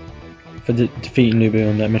 for defeating Lu Bu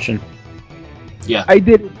on that mission. Yeah. I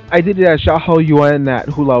did it at Xiahou Yuan at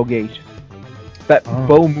Hulao Gate. That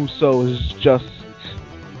Bo Muso is just,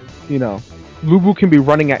 Lu Bu can be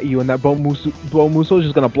running at you, and that Bo Muso is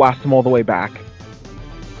just gonna blast him all the way back.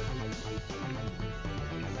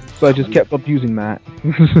 So I just kept abusing that.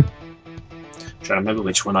 Trying to remember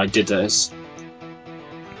which one I did as.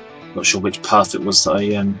 Not sure which path it was that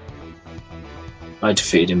I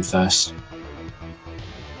defeated him first.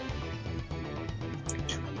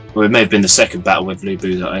 Well, it may have been the second battle with Lu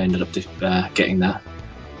Bu that I ended up getting that.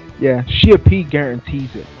 Yeah, Xia P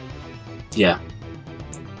guarantees it. Yeah.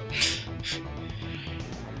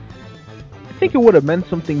 I think it would have meant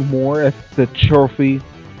something more if the trophy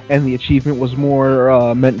and the achievement was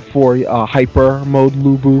more meant for hyper mode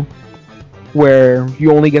Lu Bu, where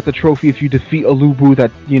you only get the trophy if you defeat a Lu Bu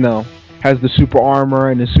that has the super armor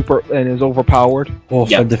and is overpowered, or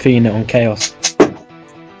for defeating it on Chaos,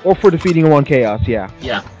 or for defeating him on Chaos. Yeah.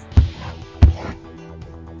 Yeah.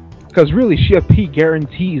 Because really, Xia P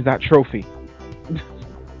guarantees that trophy.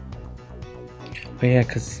 But yeah,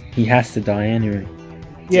 because he has to die anyway.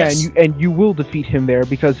 Yeah, yes. and you will defeat him there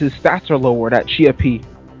because his stats are lowered at Xia P.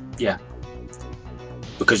 Yeah.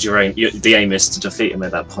 Because the aim is to defeat him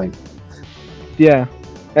at that point. Yeah.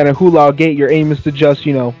 And at Hulao Gate, your aim is to just,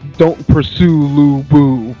 don't pursue Lu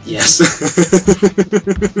Bu. Yes.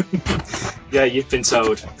 Yeah, you've been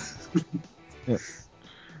told. Yeah.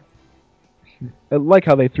 I like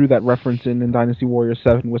how they threw that reference in Dynasty Warriors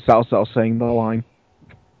 7 with Cao Cao saying the line.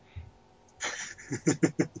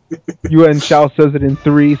 Yuan Shao says it in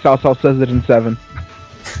 3, Cao Cao says it in 7.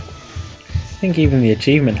 I think even the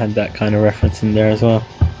achievement had that kind of reference in there as well.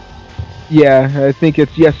 Yeah, I think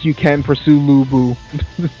it's yes, you can pursue Lu Bu.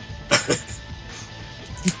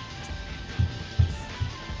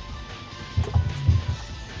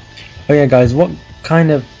 Oh yeah, guys, what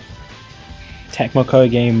kind of Tecmo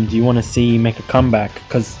Koei game do you want to see make a comeback?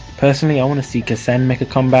 Because personally, I want to see Kessen make a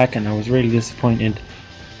comeback, and I was really disappointed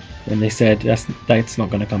when they said that's not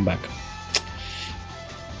going to come back.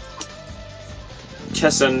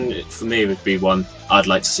 Kessen, for me, would be one I'd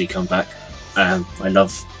like to see come back. I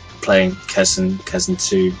love playing Kessen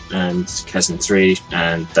 2, and Kessen 3,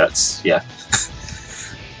 and that's, yeah.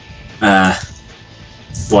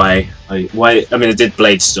 Why? I mean, I did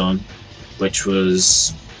Bladestone, which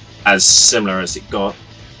was as similar as it got,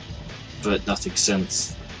 but nothing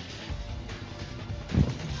since.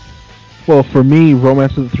 Well, for me,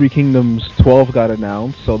 Romance of the Three Kingdoms 12 got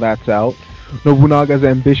announced, so that's out. Nobunaga's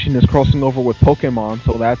Ambition is crossing over with Pokemon,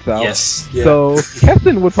 so that's out. Yes. Yeah. So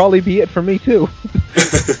Kessen would probably be it for me too.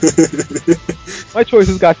 My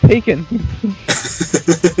choices got taken.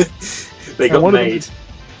 They got made.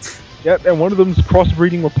 Yep, and one of them's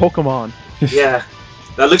crossbreeding with Pokemon. Yeah,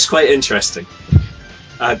 that looks quite interesting.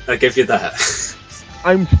 I give you that.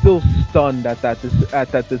 I'm still stunned at that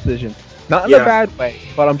decision. Not in a bad way,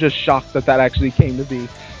 but I'm just shocked that actually came to be.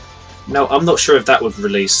 Now, I'm not sure if that would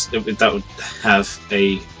have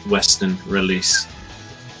a Western release.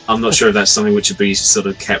 I'm not sure if that's something which would be sort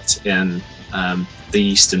of kept in the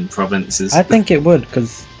Eastern provinces. I think it would,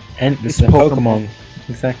 because And it's It's a Pokemon.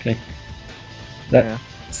 Exactly. Yeah.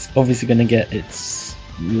 That's obviously going to get its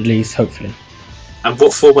release, hopefully. And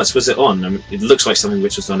what formats was it on? I mean, it looks like something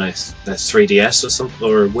which was on a 3DS or something,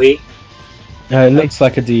 or a Wii. It looks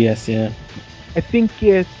like a DS, yeah. I think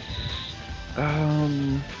it's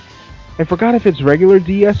I forgot if it's regular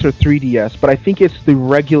DS or 3DS, but I think it's the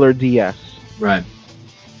regular DS. Right.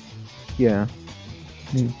 Yeah.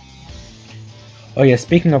 Oh yeah,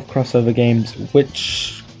 speaking of crossover games,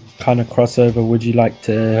 which kind of crossover would you like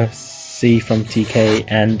to see from TK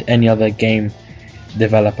and any other game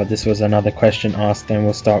developer? This was another question asked, and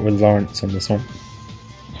we'll start with Lawrence on this one.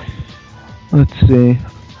 Let's see.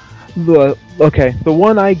 The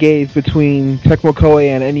one I gave between Tecmo Koei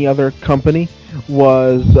and any other company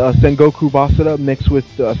was Sengoku Basara mixed with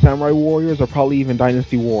Samurai Warriors or probably even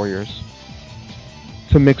Dynasty Warriors.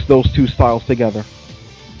 To mix those two styles together.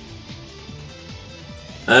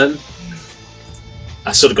 I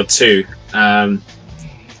sort of got two.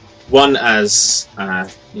 One, as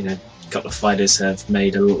you know, a couple of fighters have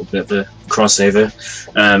made a little bit of a crossover,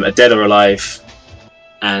 a Dead or Alive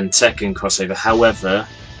and Tekken crossover. However,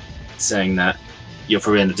 saying that, you'll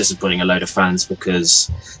probably end up disappointing a load of fans because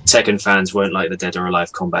Tekken fans won't like the Dead or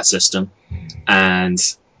Alive combat system, and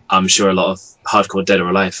I'm sure a lot of hardcore Dead or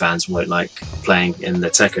Alive fans won't like playing in the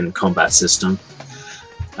Tekken combat system.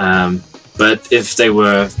 But if they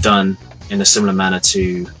were done in a similar manner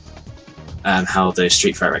to how the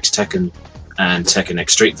Street Fighter X Tekken and Tekken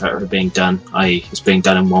X Street Fighter are being done, i.e. it's being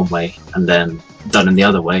done in one way and then done in the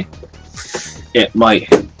other way, it might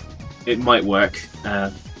work,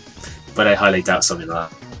 but I highly doubt something like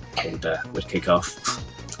that would kick off.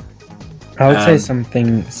 I would say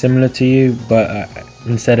something similar to you, but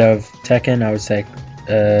instead of Tekken, I would say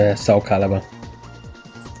Soul Calibur.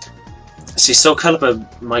 See, Soul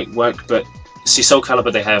Calibur might work, but see, Soul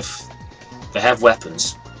Calibur they have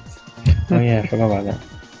weapons. Oh yeah, I forgot about that.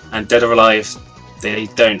 And Dead or Alive, they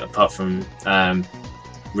don't, apart from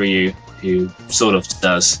Ryu, who sort of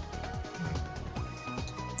does.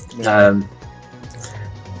 And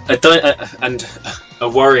a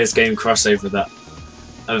Warriors game crossover that.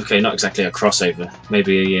 Okay, not exactly a crossover.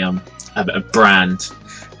 Maybe a brand.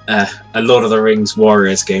 A Lord of the Rings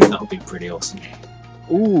Warriors game. That would be pretty awesome.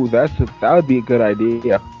 Ooh, that would be a good idea.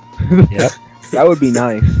 Yep. That would be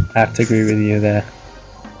nice. I have to agree with you there.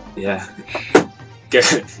 Yeah.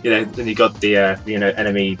 Then you got the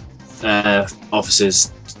enemy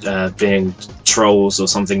officers being trolls or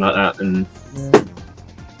something like that, and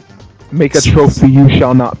make a trophy you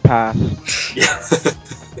shall not pass.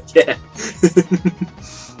 Yeah.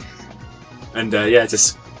 And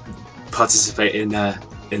just participate in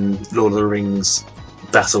Lord of the Rings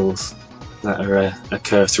battles that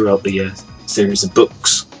occur throughout the series of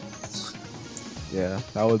books. Yeah,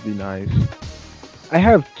 that would be nice. I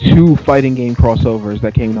have two fighting game crossovers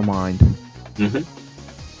that came to mind. Mm-hmm.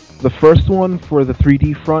 The first one for the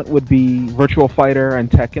 3D front would be Virtual Fighter and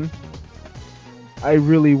Tekken. I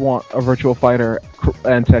really want a Virtual Fighter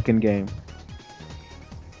and Tekken game.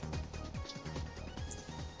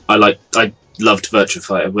 I loved Virtua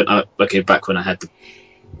Fighter back when I had the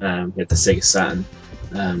Sega Saturn.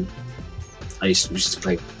 I used to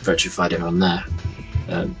play Virtua Fighter on there,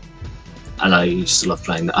 and I used to love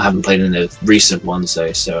playing that. I haven't played in the recent ones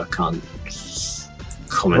though, so I can't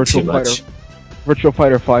comment too much. Virtua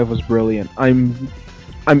Fighter 5 was brilliant. I'm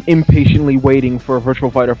impatiently waiting for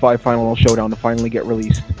Virtua Fighter 5 Final Showdown to finally get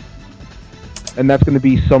released, and that's going to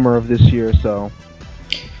be summer of this year. So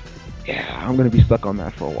yeah, I'm going to be stuck on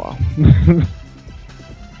that for a while.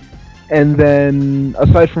 And then,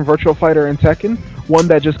 aside from Virtua Fighter and Tekken, one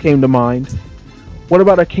that just came to mind. What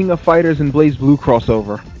about a King of Fighters and BlazBlue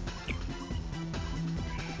crossover?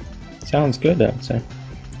 Sounds good, I'd say.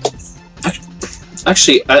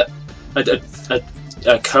 Actually, a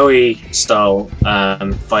Koei style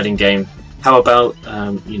fighting game. How about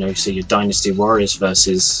say your Dynasty Warriors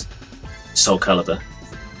versus Soul Calibur?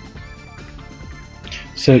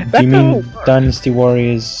 So do you mean Dynasty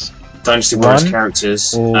Warriors? Dynasty Warriors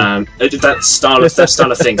characters. That style of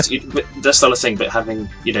thing, but having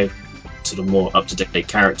sort of more up to date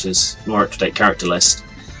characters, more up to date character list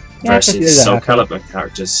versus Soul Calibur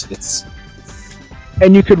characters.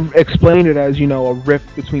 And you could explain it as a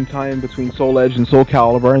rift between time between Soul Edge and Soul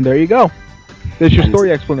Calibur, and there you go. There's your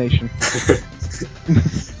story explanation.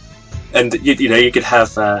 And you could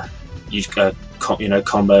have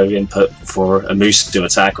combo input for a moose to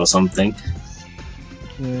attack or something.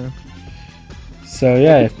 Yeah. So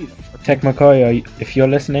yeah, Tecmo Koei, if you're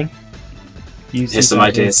listening, here's some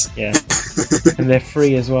ideas. Yeah, and they're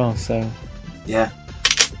free as well. So yeah,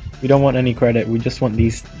 we don't want any credit. We just want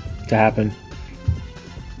these to happen.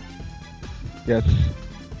 Yes,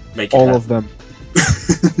 Make it all happen. of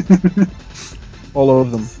them. All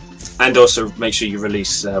of them. And also make sure you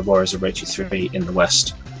release Warriors of Orochi 3 in the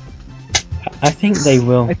West. I think they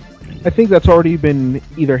will. I think that's already been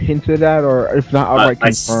either hinted at or, if not outright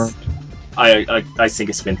confirmed. I think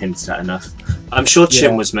it's been hinted at enough. I'm sure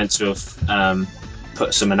Chim Yeah. was meant to have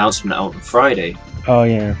put some announcement out on Friday. Oh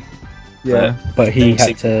yeah, Yeah. but he Didn't had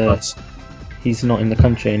think it to. was. He's not in the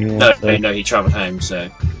country anymore. No, so. no, he travelled home, so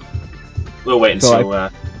we'll wait So until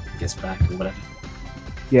he gets back or whatever.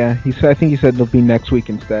 Yeah, I think he said it'll be next week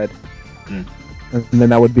instead. Hmm. And then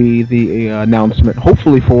that would be the announcement,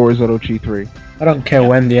 hopefully for Orochi 3. I don't care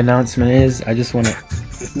when the announcement is. I just want it.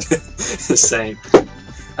 Same.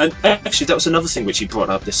 And actually, that was another thing which he brought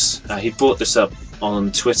up. He brought this up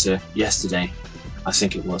on Twitter yesterday, I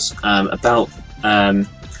think it was, about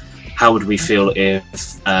how would we feel if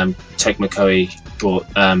Tecmo Koei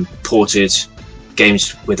ported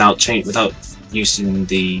games without using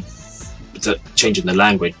changing the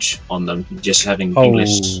language on them, just having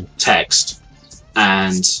English text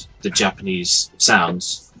and the Japanese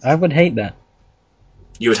sounds. I would hate that.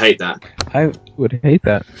 You would hate that. I would hate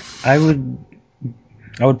that. I would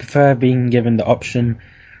prefer being given the option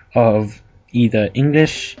of either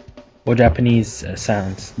English or Japanese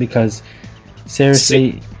sounds, because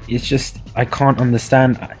seriously, it's just I can't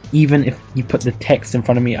understand. Even if you put the text in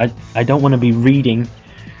front of me, I don't want to be reading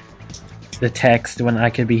the text when I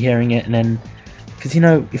could be hearing it. And then, because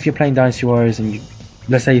if you're playing Dynasty Warriors and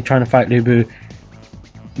let's say you're trying to fight Lubu,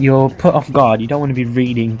 you're put off guard. You don't want to be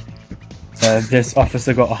reading this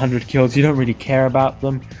officer got 100 kills. You don't really care about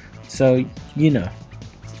them, so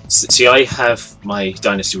See, I have my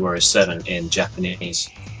Dynasty Warriors 7 in Japanese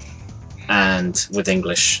and with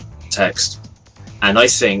English text, and I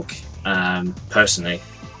think personally,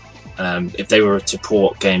 if they were to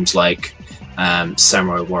port games like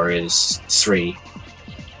Samurai Warriors 3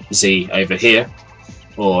 Z over here,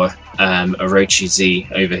 or Orochi Z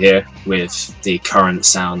over here with the current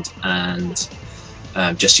sound and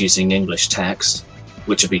just using English text,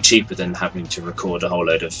 which would be cheaper than having to record a whole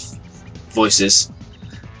load of voices.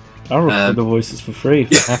 I'll record the voices for free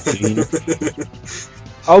if I have to.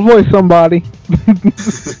 I'll voice somebody.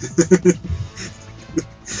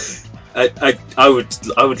 I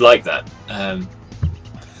would like that.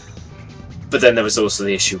 But then there was also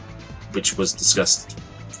the issue, which was discussed,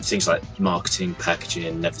 things like marketing, packaging,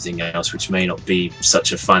 and everything else, which may not be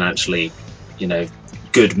such a financially,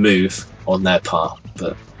 good move on their part.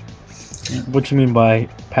 But what do you mean by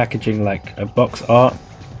packaging, like a box art?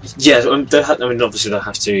 yeah, obviously they'll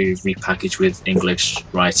have to repackage with English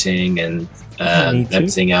writing and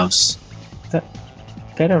everything else.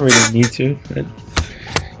 They don't really need to.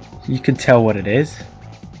 You can tell what it is.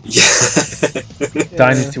 Yeah.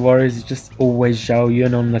 Dynasty Warriors is just always Zhao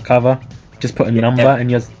Yun on the cover. Just put a number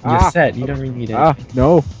and you're set. You don't really need it.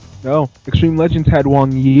 No. Extreme Legends had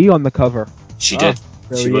Wang Yi on the cover. She did.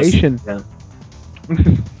 Variation. She was,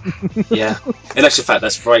 yeah. In actual fact,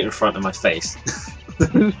 that's right in front of my face.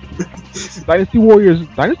 Dynasty Warriors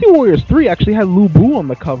 3 actually had Lu Bu on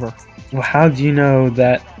the cover. Well, how do you know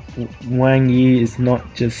that Wang Yi is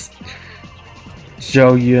not just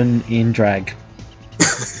Zhou Yun in drag?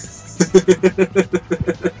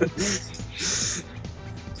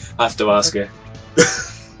 I have to ask her.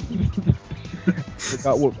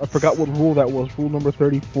 I forgot what rule that was. Rule number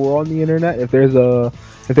 34 on the internet. If there's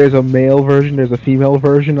a male version, there's a female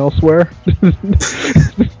version elsewhere.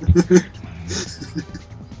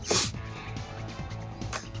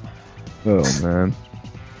 Oh man.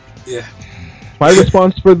 Yeah. My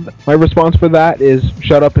response for that is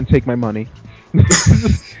shut up and take my money.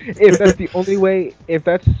 If that's the only way, if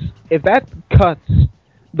that cuts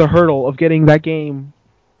the hurdle of getting that game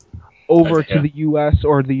over to the US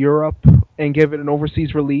or the Europe and give it an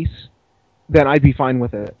overseas release, then I'd be fine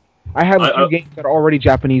with it. I have a few games that are already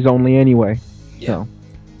Japanese only anyway. Yeah.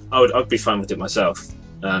 So. I'd be fine with it myself.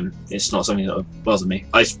 It's not something that would bother me.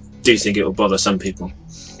 I do think it will bother some people.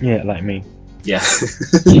 Yeah, like me. Yeah.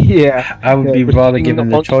 Yeah. I would be rather given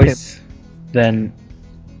the choice than,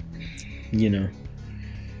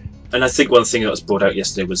 And I think one thing that was brought out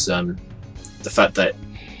yesterday was the fact that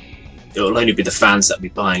it will only be the fans that will be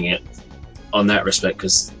buying it on that respect,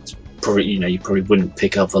 because probably you probably wouldn't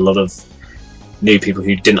pick up a lot of new people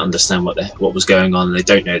who didn't understand what was going on. They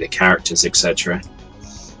don't know the characters, etc.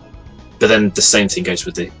 But then the same thing goes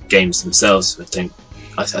with the games themselves. I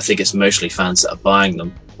think it's mostly fans that are buying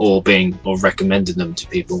them or recommending them to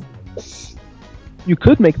people. You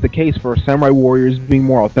could make the case for Samurai Warriors being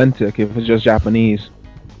more authentic if it's just Japanese.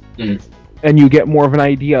 And you get more of an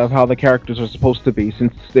idea of how the characters are supposed to be,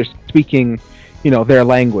 since they're speaking, their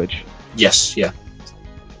language. Yes, yeah.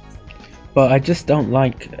 But I just don't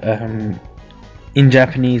like in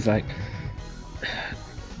Japanese, like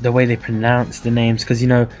the way they pronounce the names, because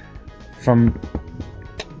from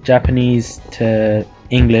Japanese to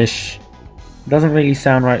English it doesn't really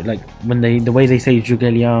sound right. Like when the way they say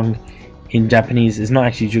Zhuge Liang in Japanese is not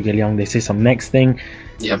actually Zhuge Liang. They say some next thing.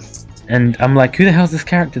 Yeah. And I'm like, who the hell's this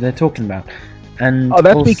character they're talking about? And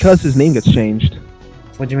that's because his name gets changed.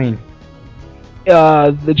 What do you mean?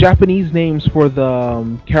 The Japanese names for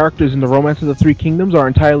the characters in the Romance of the Three Kingdoms are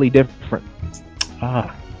entirely different.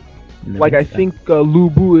 Like I think Lu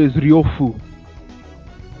Bu is Ryofu.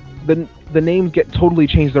 The names get totally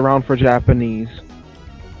changed around for Japanese.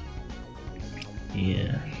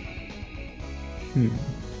 Yeah.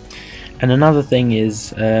 And another thing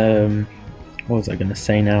is, what was I going to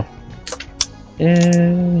say now?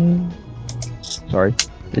 Sorry.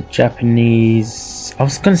 The Japanese. I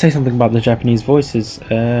was going to say something about the Japanese voices.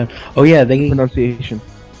 Oh yeah, pronunciation.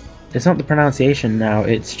 It's not the pronunciation now.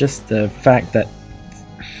 It's just the fact that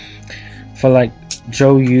for like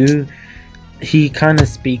Zhou Yu, he kind of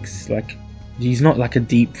speaks like he's not like a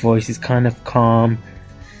deep voice. He's kind of calm.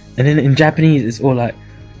 And then in Japanese, it's all like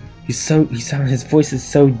his voice is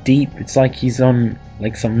so deep. It's like he's on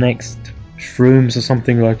like some next shrooms or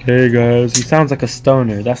something. Like, hey guys, he sounds like a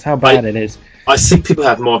stoner. That's how bad it is. I think people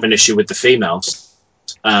have more of an issue with the females,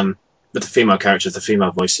 with the female characters, the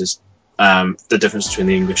female voices. The difference between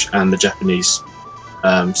the English and the Japanese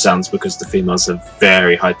sounds, because the females are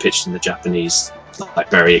very high pitched in the Japanese,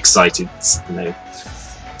 like very excited,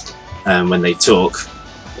 when they talk,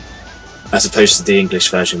 as opposed to the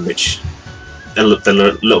English version, which they're a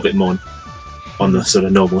little bit more on the sort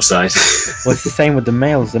of normal side. Well, it's the same with the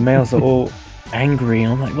males. The males are all angry.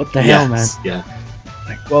 I'm like, what the hell, man? Yeah.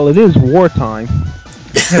 Well, it is wartime.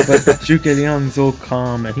 Yeah, but Zhuge Liang's all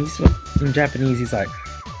calm, and he's in Japanese. He's like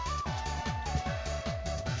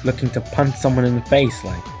looking to punch someone in the face,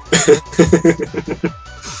 like.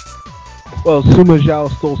 Well, Sima Zhao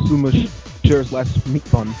stole Sima Cher's last meat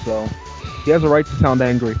bun, so he has a right to sound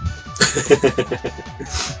angry.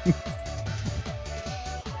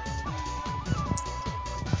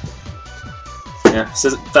 Yeah, so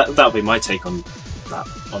that'll be my take on that,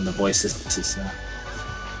 on the voices.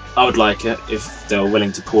 I would like it if they were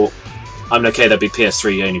willing to port. I'm okay, there'd be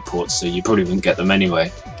PS3 only ports, so you probably wouldn't get them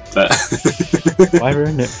anyway. But why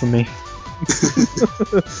ruin it for me?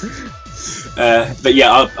 But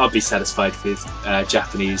yeah, I'll be satisfied with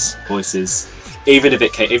Japanese voices, even if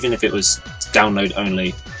it was download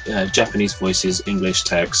only. Japanese voices, English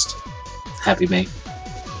text. Happy me.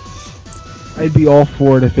 I'd be all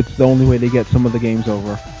for it if it's the only way to get some of the games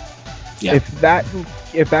over. Yeah. If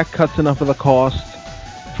that cuts enough of the cost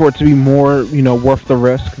for it to be more, worth the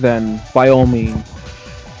risk, then by all means.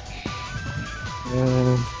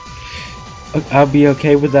 I'll be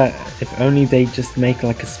okay with that if only they just make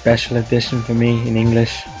like a special edition for me in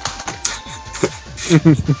English.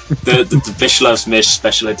 the Bish Loves Mish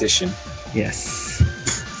special edition. Yes.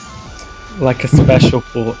 Like a special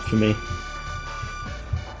port for me.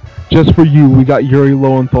 Just for you, we got Yuri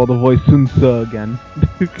Lowenthal to voice Sun Tzu again.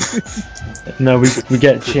 No, we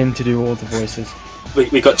get Chin to do all the voices.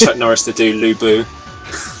 We got Chuck Norris to do Lu Bu.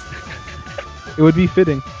 It would be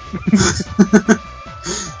fitting.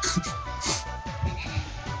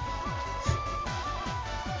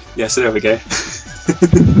 Yeah, so there we go.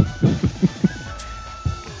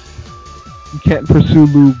 You can't pursue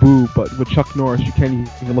Lu Bu, but with Chuck Norris, you can't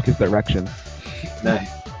even look his direction. No.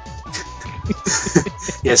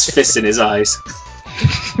 He has fists in his eyes.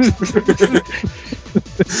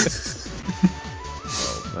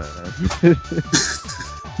 Oh, man.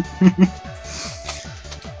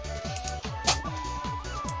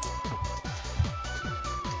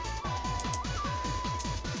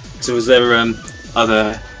 So was there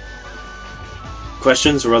other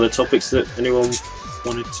questions or other topics that anyone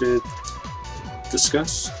wanted to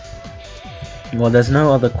discuss? Well, there's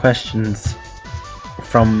no other questions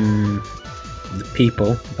from the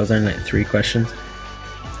people. There was only like 3 questions.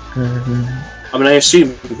 I mean, I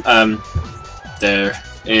assume there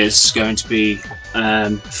is going to be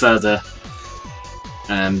further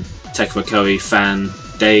Tecmo Koei fan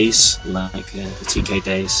days, like the TK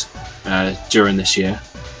days, during this year.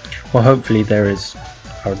 Well, hopefully there is.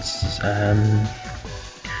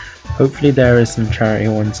 Hopefully there is some charity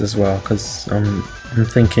ones as well, because I'm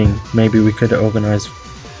thinking maybe we could organise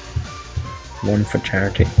one for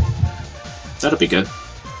charity. That'd be good.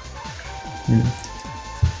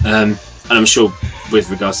 And I'm sure with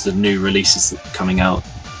regards to the new releases coming out,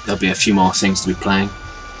 there'll be a few more things to be playing.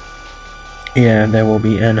 Yeah, there will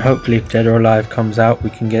be, and hopefully if Dead or Alive comes out,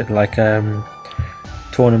 we can get like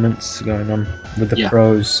tournaments going on with the Yeah.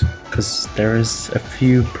 pros, because there is a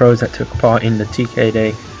few pros that took part in the TK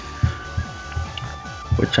Day,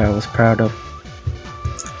 which I was proud of.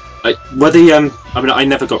 I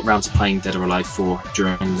never got round to playing Dead or Alive 4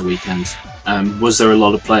 during the weekend. Was there a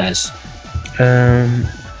lot of players?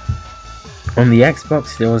 On the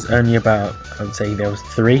Xbox, there was only about, I would say there was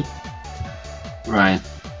 3. Right.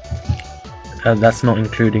 That's not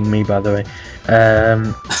including me, by the way.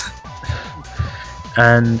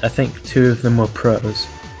 And I think 2 of them were pros.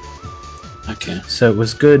 Okay. So it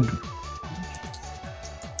was good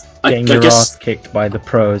getting your ass kicked by the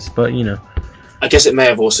pros, but you know. I guess it may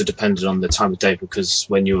have also depended on the time of day, because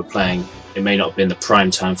when you were playing, it may not have been the prime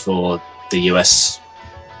time for the US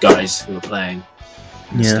guys who were playing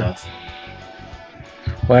and stuff.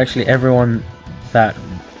 Well, actually, everyone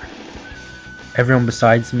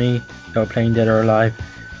besides me that were playing Dead or Alive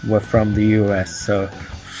were from the US, so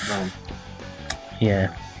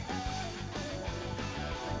yeah.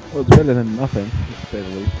 Well, it's better than nothing, to say the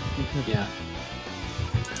least. Yeah.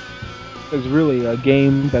 Because really, a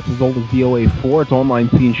game that's as old as DOA 4, its online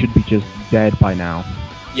scene should be just dead by now.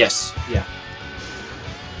 Yes. Yeah.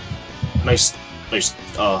 Most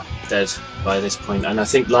are dead by this point, and I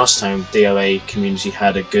think last time DOA community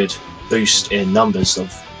had a good boost in numbers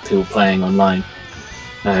of people playing online,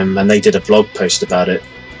 and they did a blog post about it.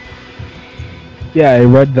 Yeah, I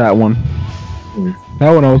read that one.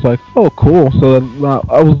 That one I was like, oh, cool. So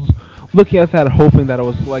I was looking at that, hoping that it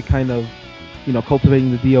was like kind of,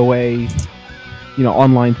 cultivating the DOA,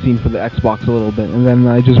 online scene for the Xbox a little bit. And then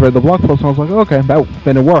I just read the blog post and I was like, okay,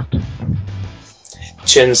 then it worked.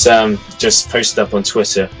 Chin's just posted up on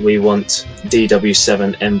Twitter, we want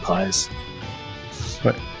DW7 Empires.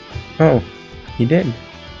 What? Oh, he did?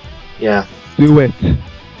 Yeah. Do it.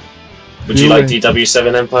 Would you like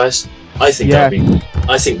DW7 Empires? I think yes.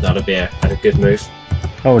 that'd be a good move.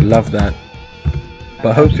 I would love that.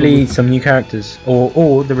 But hopefully some new characters,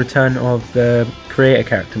 or the return of the creator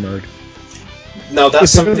character mode. No,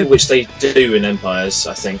 that's something which they do in Empires,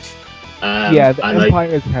 I think. The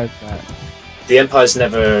Empires has that. The Empires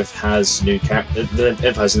never has new characters. The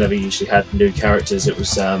Empires never usually had new characters. It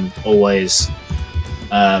was always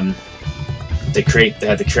they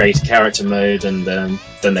had the creator character mode, and then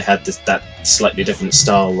they had that slightly different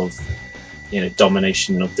style of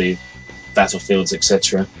domination of the battlefields,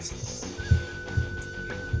 etc.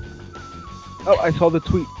 Oh, I saw the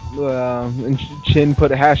tweet. And Chin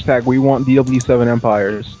put a hashtag, we want DW7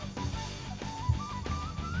 Empires.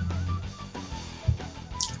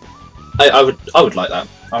 I would like that.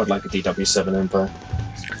 I would like a DW7 Empire.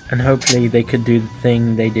 And hopefully they could do the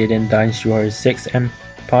thing they did in Dynasty Warriors 6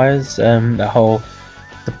 Empires, the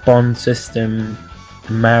bond system,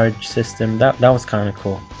 the marriage system, that was kind of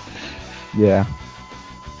cool. Yeah.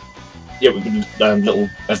 Yeah, with little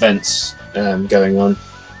events going on.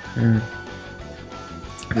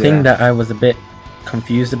 The thing that I was a bit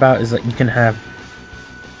confused about is that you can have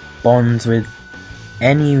bonds with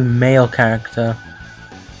any male character,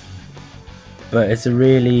 but it's a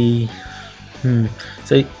really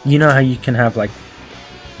so you know how you can have like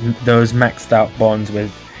those maxed out bonds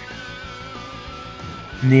with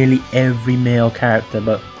nearly every male character,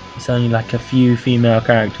 but it's only like a few female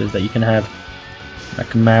characters that you can have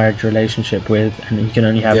like a marriage relationship with, and you can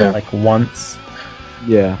only have it like once.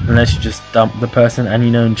 Yeah. Unless you just dump the person, and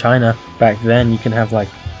in China back then you can have like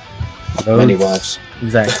loads. Many wives.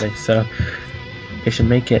 Exactly. So they should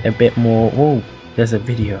make it a bit more. Oh, there's a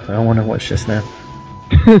video. I want to watch this now.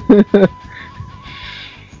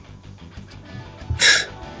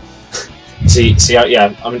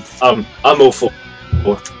 I'm all for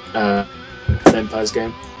an Empires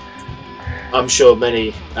game. I'm sure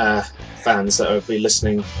many fans that will be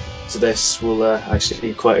listening to this will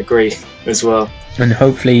actually quite agree as well. And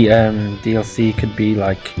hopefully DLC could be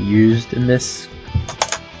like used in this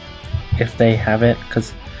if they have it,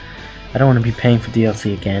 because I don't want to be paying for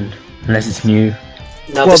DLC again unless it's new.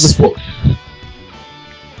 Now this is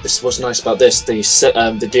what's nice about this. The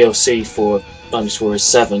DLC for Dynasty Warriors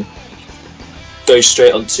 7 goes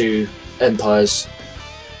straight onto Empires.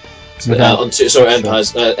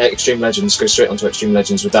 Empires. Extreme Legends goes straight onto Extreme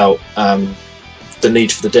Legends without the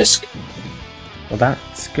need for the disc. Well,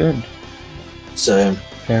 that's good. So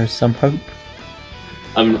there's some hope.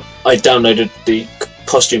 I downloaded the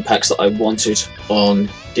costume packs that I wanted on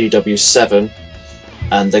DW7,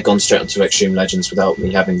 and they've gone straight onto Extreme Legends without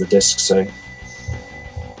me having the disc. So.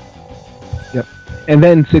 Yep. And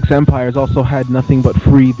then 6 Empires also had nothing but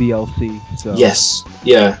free DLC. So. Yes.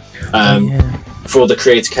 Yeah. For all the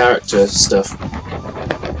creator character stuff.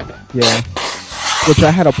 Yeah. Which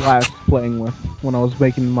I had a blast playing with when I was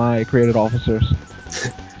making my created officers.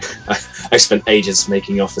 I spent ages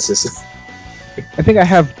making officers. I think I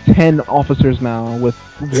have 10 officers now, with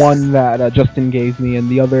one that Justin gave me, and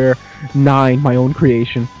the other 9 my own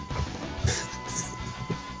creation.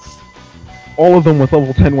 All of them with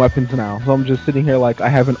level 10 weapons now, so I'm just sitting here like I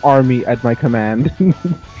have an army at my command.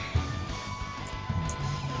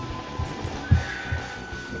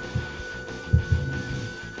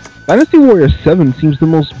 Dynasty Warriors 7 seems the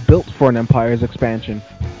most built for an Empire's expansion.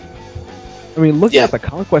 I mean, looking Yeah. at the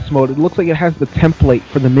Conquest mode, it looks like it has the template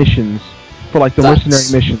for the missions, for like the That's-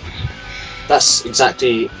 mercenary missions. That's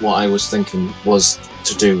exactly what I was thinking was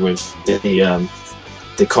to do with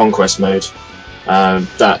the conquest mode.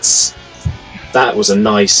 That was a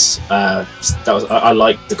nice. I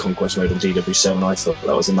liked the conquest mode on DW7. I thought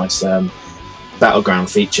that was a nice battleground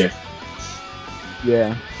feature.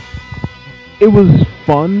 Yeah. It was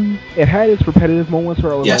fun. It had its repetitive moments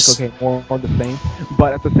where I was Yes. like, okay, more the same.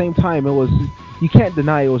 But at the same time, it was, you can't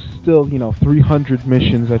deny it was still, 300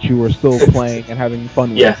 missions that you were still playing and having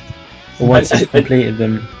fun with. Yeah. Once I- you've completed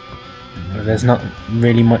them, there's not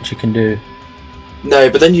really much you can do.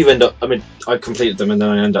 No, but then you end up. I mean, I completed them, and then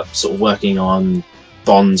I end up sort of working on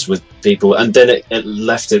bonds with people, and then it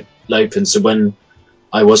left it open. So when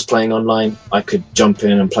I was playing online, I could jump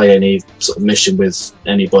in and play any sort of mission with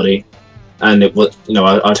anybody, and it was,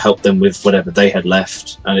 I'd help them with whatever they had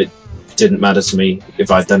left, and it didn't matter to me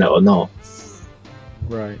if I'd done it or not.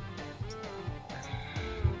 Right.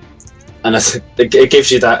 And I think it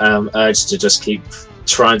gives you that urge to just keep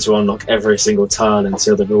trying to unlock every single tile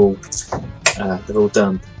until they're all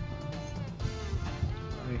done.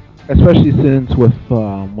 Especially since with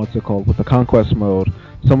with the conquest mode,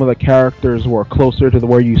 some of the characters were closer to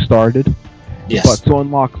where you started. Yes. But to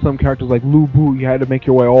unlock some characters like Lu Bu, you had to make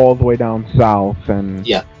your way all the way down south and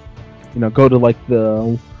Yeah. Go to like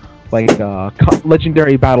the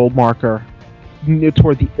legendary battle marker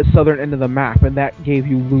toward the southern end of the map, and that gave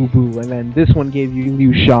you Lu Bu, and then this one gave you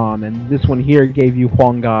Liu Shan, and this one here gave you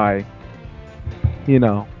Huang Gai.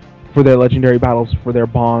 For their legendary battles, for their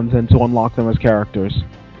bonds, and to unlock them as characters.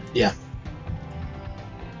 Yeah.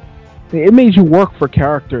 It made you work for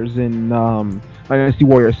characters in Dynasty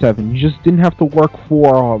Warrior 7. You just didn't have to work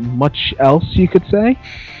for much else, you could say.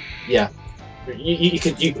 Yeah. You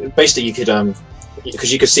could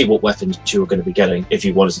because you could see what weapons you were going to be getting if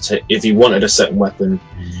you wanted to if you wanted a certain weapon,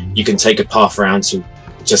 you can take a path around to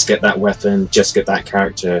just get that weapon, just get that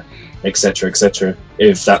character, etc.,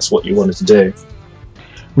 if that's what you wanted to do.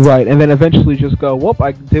 Right, and then eventually just go, whoop,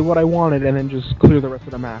 I did what I wanted, and then just clear the rest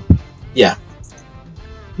of the map. Yeah.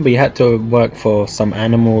 But you had to work for some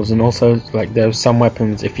animals, and also like there was some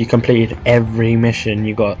weapons. If you completed every mission,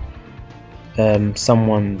 you got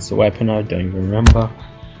someone's weapon. I don't even remember.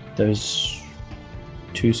 There's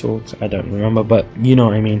 2 swords. I don't remember, but you know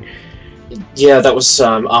what I mean. Yeah, that was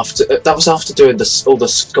after doing all the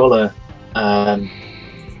scholar.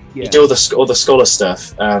 You do all the scholar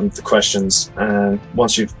stuff, the questions, and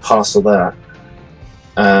once you've passed all that,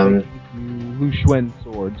 Lu Xuen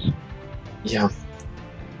swords. yeah.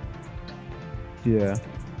 Yeah.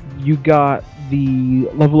 You got the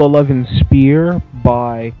level 11 spear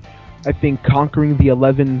by, I think, conquering the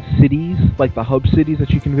 11 cities, like the hub cities that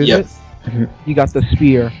you can visit. Yep. You got the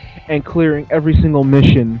spear, and clearing every single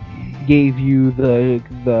mission gave you the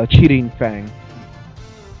Qiring Fang,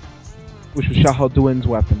 which was Xiahou Duan's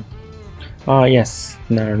weapon. Ah, yes.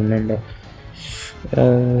 Now I remember.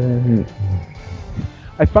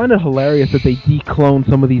 I find it hilarious that they declone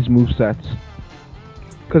some of these movesets.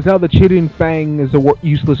 Because now the Qiring Fang is a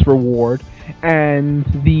useless reward, and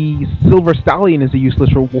the Silver Stallion is a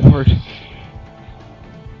useless reward.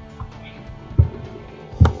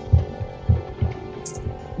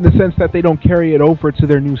 In the sense that they don't carry it over to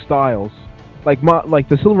their new styles. Like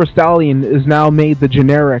the Silver Stallion is now made the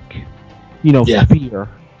generic, spear.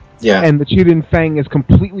 Yeah. And the Qiring Fang is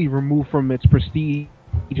completely removed from its prestige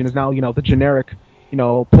and is now, the generic,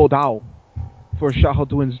 Po Dao for Xiahou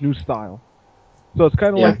Duan's new style. So it's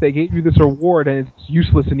kind of like they gave you this reward and it's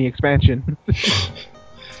useless in the expansion.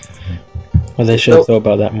 Well, they should have thought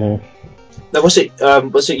about that more. Now, was it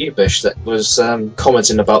you, Bish, that was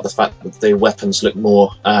commenting about the fact that the weapons look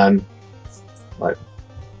more like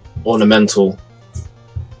ornamental?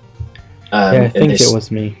 Yeah, I think it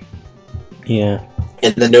was me. Yeah.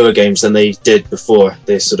 In the newer games than they did before.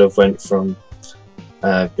 They sort of went from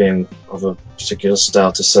being of a particular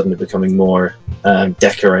style to suddenly becoming more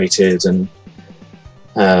decorated and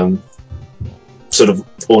sort of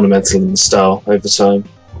ornamental in style over time.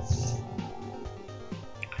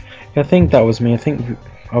 I think that was me. I think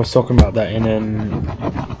I was talking about that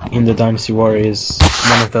in the Dynasty Warriors,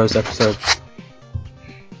 one of those episodes.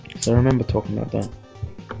 So I remember talking about that.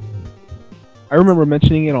 I remember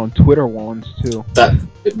mentioning it on Twitter once too. That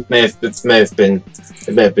it may have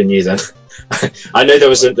been you then. I know there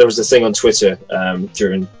was a thing on Twitter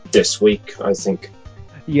during this week, I think.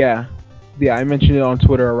 Yeah, I mentioned it on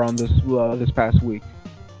Twitter around this past week.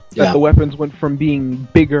 That Yeah. the weapons went from being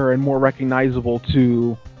bigger and more recognizable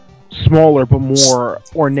to smaller but more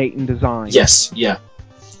ornate in design. Yes. Yeah.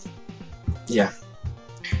 Yeah.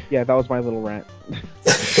 Yeah, that was my little rant.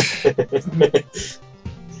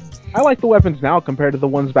 I like the weapons now compared to the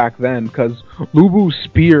ones back then, because Lubu's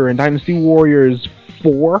spear in Dynasty Warriors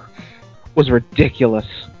 4 was ridiculous.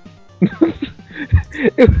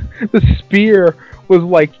 The spear was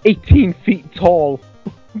like 18 feet tall.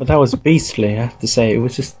 But that was beastly, I have to say. It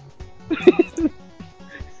was just...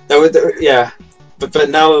 Yeah, but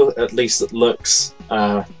now at least it looks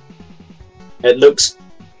good. It looks,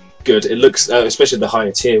 especially the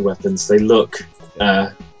higher tier weapons, they look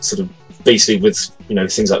sort of beastly with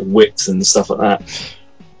things like whips and stuff like that.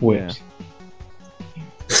 Whips.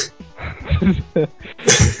 Yeah.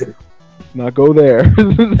 Not go there.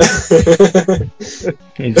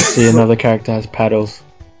 You just see another character has paddles.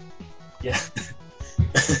 Yeah.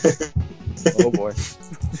 Oh boy.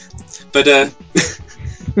 But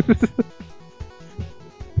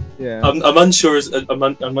Yeah. I'm unsure as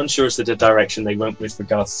to the direction they went with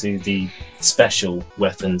regards to the special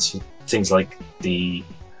weapons, things like the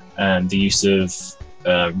use of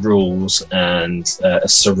rules and a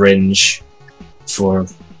syringe for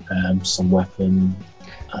some weapon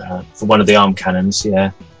for one of the arm cannons.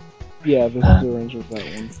 Yeah. Yeah, the syringe was that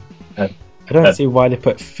one. I don't see why they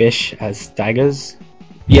put fish as daggers.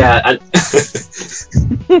 Yeah. And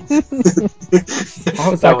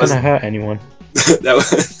How is that going to hurt anyone?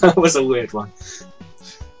 that was a weird one.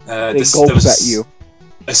 They gulped at you.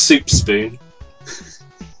 A soup spoon.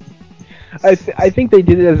 I think they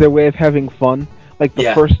did it as a way of having fun. Like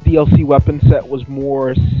the first DLC weapon set was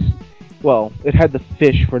more, well, it had the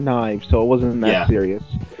fish for knives, so it wasn't that serious.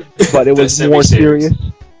 But it was more serious.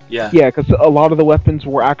 Yeah. Yeah, because a lot of the weapons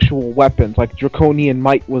were actual weapons. Like Draconian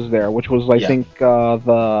Might was there, which was I think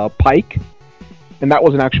the pike, and that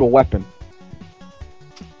was an actual weapon.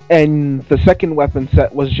 And the second weapon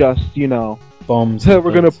set was just bombs.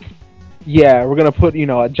 We're gonna put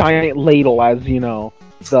a giant ladle as the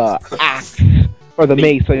axe or the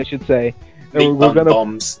mace, I should say. And we're gonna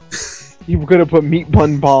bombs. We're gonna put meat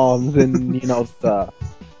bun bombs and the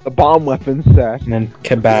bomb weapon set. And then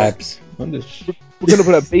kebabs. We're gonna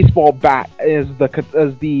put a baseball bat as the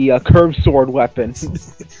curved sword weapon.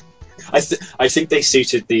 I think they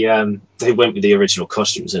suited the they went with the original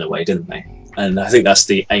costumes in a way, didn't they? And I think that's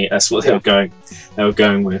what they were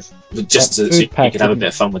going with, just so you could have a bit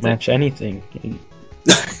of fun with match anything.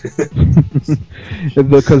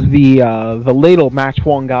 Because the ladle matched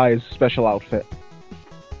Huang Gai's special outfit.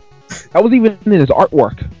 That was even in his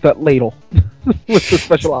artwork. That ladle with the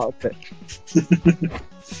special outfit.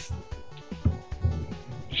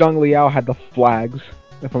 Zhang Liao had the flags,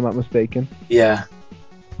 if I'm not mistaken. Yeah,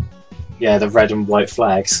 the red and white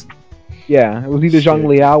flags. Yeah, it was either Zhang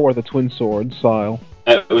Liao or the twin sword style.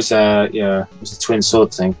 It was a twin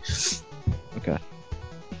sword thing. Okay.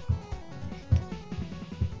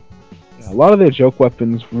 Yeah, a lot of their joke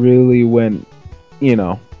weapons really went,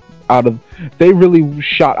 they really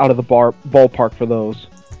shot out of the ballpark for those.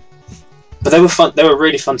 But they were fun. They were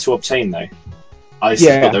really fun to obtain, though. I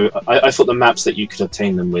thought the maps that you could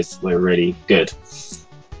obtain them with were really good.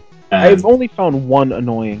 I've only found one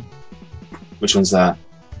annoying. Which one's that?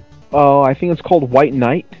 Oh, I think it's called White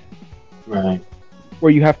Knight. Right. Where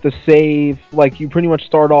you have to save, you pretty much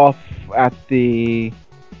start off at the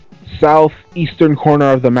southeastern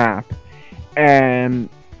corner of the map, and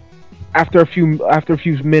after a few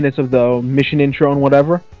minutes of the mission intro and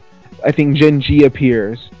whatever, I think Gen G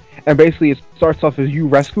appears, and basically it starts off as you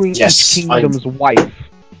rescuing each kingdom's wife,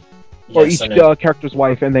 or each character's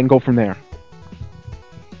wife, and then go from there.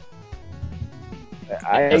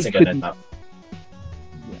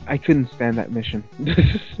 I couldn't stand that mission.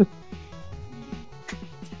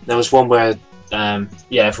 There was one where,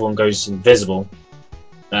 everyone goes invisible,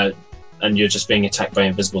 and you're just being attacked by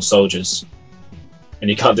invisible soldiers, and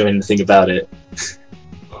you can't do anything about it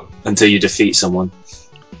until you defeat someone.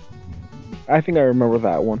 I think I remember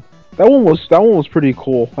that one. That one was pretty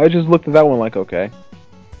cool. I just looked at that one like, okay,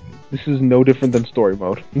 this is no different than story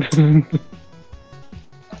mode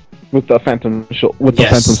with the Phantom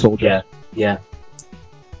Soldier. Yeah.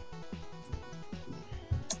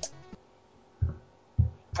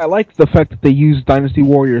 I like the fact that they used Dynasty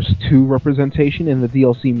Warriors 2 representation in the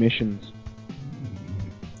DLC missions.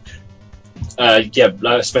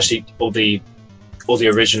 Especially all the all the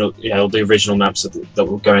original, all the original maps that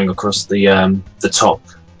were going across the top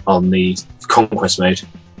on the conquest mode.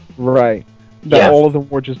 Right. That all of them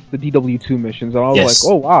were just the DW2 missions, and I was Yes.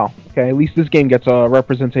 like, oh wow, okay, at least this game gets a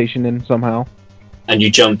representation in somehow. And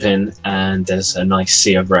you jump in, and there's a nice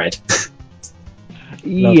sea of red.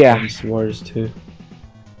 Love Yeah. Dynasty Warriors 2.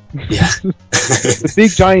 Yeah. The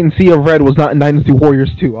big giant sea of red was not in Dynasty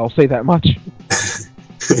Warriors 2, I'll say that much.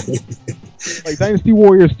 Like, Dynasty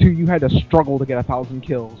Warriors 2, you had to struggle to get 1,000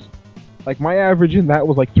 kills. Like, my average in that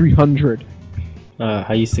was like 300.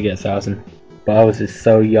 I used to get 1,000, but I was just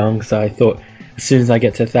so young, so I thought as soon as I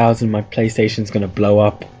get to 1,000, my PlayStation's gonna blow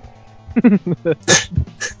up.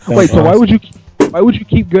 Wait, so why would you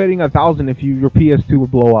keep getting 1,000 if your PS2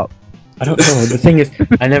 would blow up? I don't know. The thing is,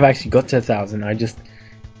 I never actually got to 1,000.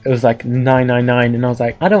 It was like 999, and I was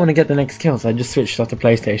like, I don't want to get the next kill, so I just switched off to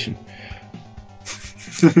PlayStation.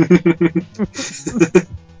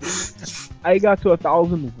 I got to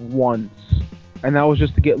 1,000 once, and that was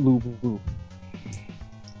just to get Lulu.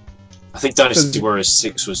 I think Dynasty Warriors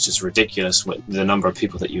 6 was just ridiculous with the number of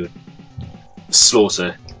people that you would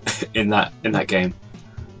slaughter in that game.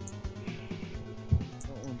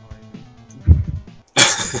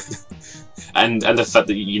 and the fact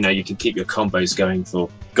that you can keep your combos going for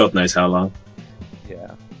God knows how long.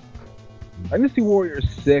 Yeah. Dynasty Warriors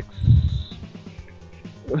 6.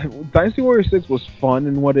 Dynasty Warriors 6 was fun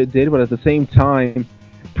in what it did, but at the same time,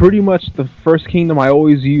 pretty much the first kingdom I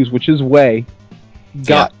always use, which is Wei,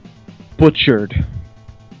 got butchered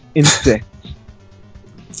in 6.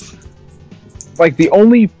 Like, the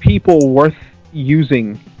only people worth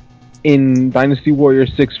using in Dynasty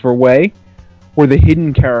Warriors 6 for Wei were the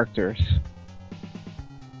hidden characters.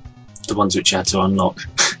 The ones which you had to unlock.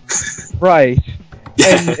 Right.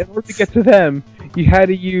 And in order to get to them, you had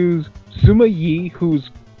to use Suma Yi,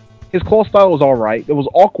 his claw style was alright. It was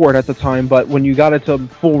awkward at the time, but when you got it to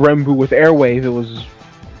full Renbu with Airwave, it was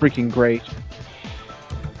freaking great.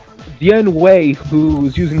 Dian Wei, who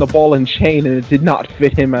was using the ball and chain, and it did not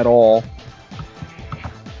fit him at all.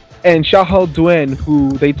 And Xiahou Duen,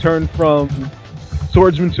 who they turned from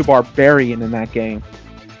swordsman to barbarian in that game.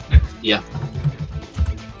 Yeah.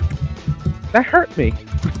 That hurt me.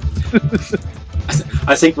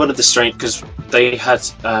 I think one of the strengths, because they had,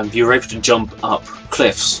 you were able to jump up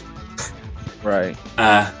cliffs. Right.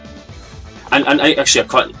 And I actually, I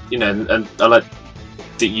quite, and I like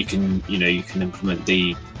that you can implement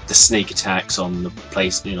the sneak attacks on the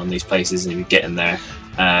place, on these places, and you get in there,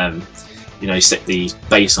 set the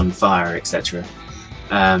base on fire, etc.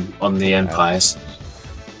 On the Empires.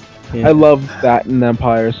 Yeah. I love that in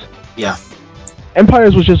Empires. Yeah.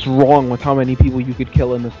 Empires was just wrong with how many people you could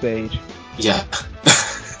kill in the stage. Yeah.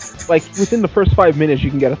 Like, within the first 5 minutes, you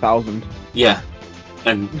can get 1,000. Yeah.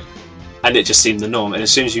 And it just seemed the norm. And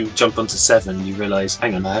as soon as you jump onto 7, you realise,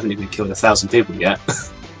 hang on, I haven't even killed 1,000 people yet.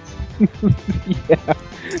 Yeah.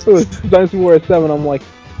 It was Dynasty Warriors 7, I'm like,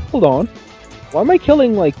 hold on. Why am I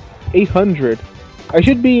killing, like, 800? I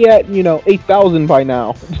should be at, 8,000 by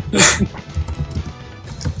now.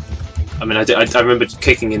 I mean, I remember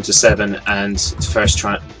kicking into 7 and first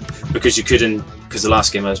try, because you couldn't, because the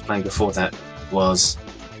last game I was playing before that was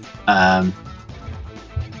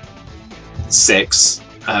 6,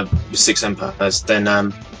 6 Empires. Then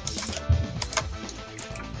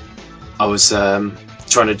I was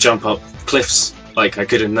trying to jump up cliffs like I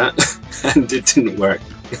could in that, and it didn't work.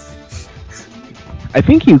 I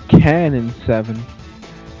think you can in 7.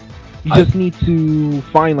 You just need to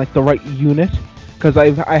find, like, the right unit. Because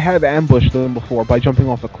I have ambushed them before by jumping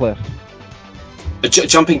off a cliff.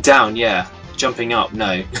 Jumping down, yeah. Jumping up,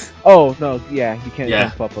 no. Oh, no, yeah, you can't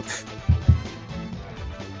jump up a cliff.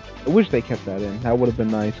 I wish they kept that in. That would have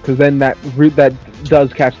been nice. Because then that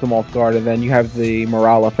does catch them off guard, and then you have the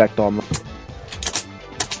morale effect on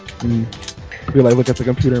them. Be like, look at the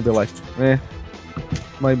computer and be like,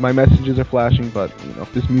 my messages are flashing, but,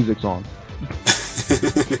 this music's on.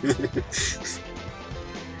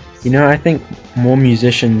 I think more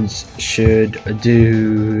musicians should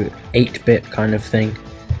do 8-bit kind of thing.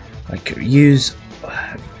 Like, use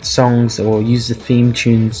songs or use the theme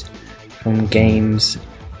tunes from games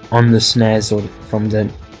on the SNES or from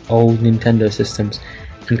the old Nintendo systems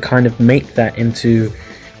and kind of make that into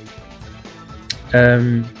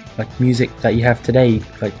like music that you have today.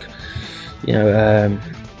 Like, I'm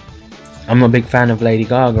not a big fan of Lady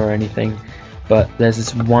Gaga or anything, but there's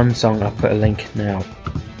this one song, I'll put a link now.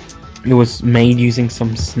 It was made using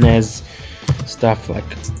some SNES stuff, like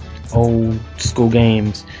old school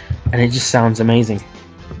games, and it just sounds amazing.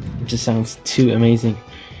 It just sounds too amazing.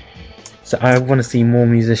 So I want to see more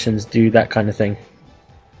musicians do that kind of thing,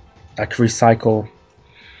 like recycle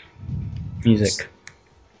music.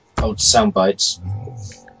 old sound bites.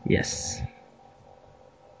 Yes.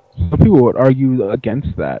 Some people would argue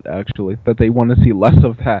against that, actually, that they want to see less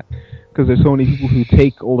of that, because there's so many people who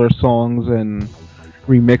take older songs and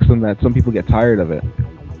remix them that some people get tired of it.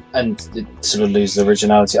 And it sort of lose the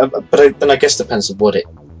originality. Then I guess it depends on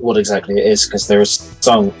what exactly it is, because there is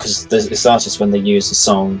it's artists when they use a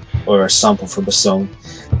song or a sample from a song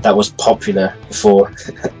that was popular before.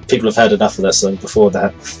 People have heard enough of that song before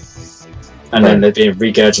that, and then they're being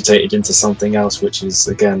regurgitated into something else, which is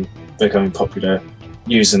again becoming popular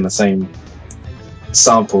using the same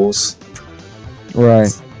samples.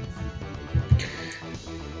 Right.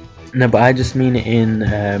 No, but I just mean it in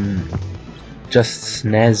just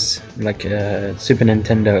SNES, like Super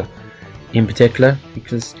Nintendo in particular,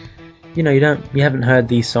 because you haven't heard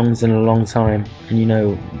these songs in a long time,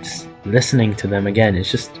 and just listening to them again, it's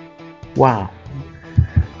just wow.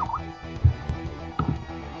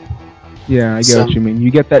 Yeah, I get what you mean. You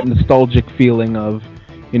get that nostalgic feeling of,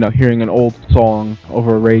 hearing an old song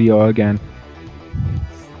over a radio again.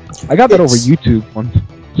 I got that over YouTube once.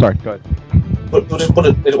 Sorry, go ahead.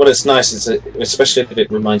 What it's nice is that, especially if it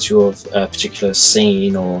reminds you of a particular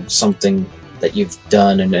scene or something that you've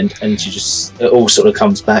done, and you just, it all sort of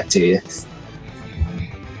comes back to you.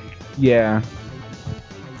 Yeah.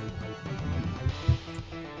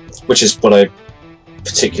 Which is what I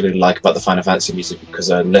particularly like about the Final Fantasy music, because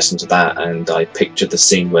I listened to that and I pictured the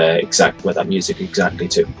scene where that music exactly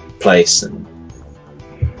took place. And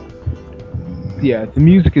yeah, the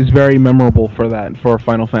music is very memorable for that, for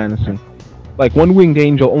Final Fantasy. Like, One Winged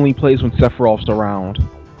Angel only plays when Sephiroth's around.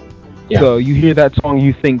 Yeah. So you hear that song,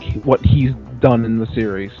 you think what he's done in the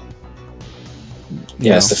series.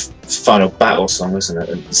 Yeah, it's the final battle song, isn't it?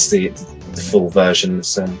 It's the full version.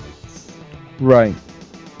 So. Right.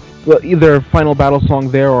 Well, either final battle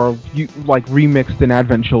song there, or remixed in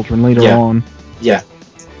Advent Children later on. Yeah,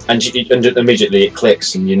 and immediately it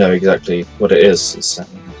clicks, and you know exactly what it is.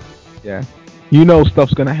 Yeah,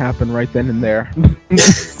 stuff's gonna happen right then and there.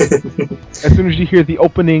 As soon as you hear the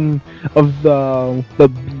opening of the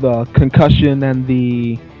concussion and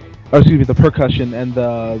the percussion and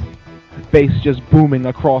the bass just booming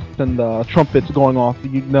across and the trumpets going off,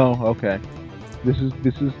 okay, this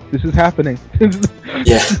is happening.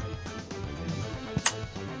 Yeah.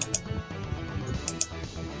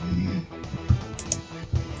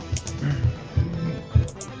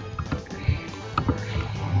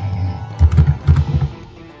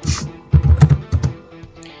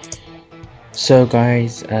 So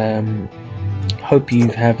guys, hope you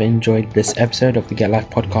have enjoyed this episode of the Get Life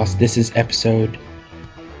podcast. This is episode,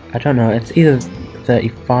 I don't know, it's either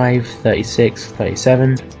 35, 36,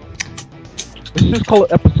 37. Let's just call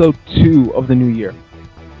it episode 2 of the new year.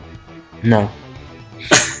 No.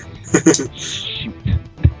 Shoot.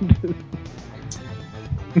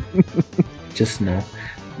 Just no.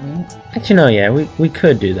 Actually, yeah, we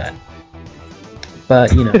could do that.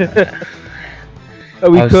 But,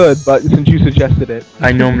 we could, but since you suggested it.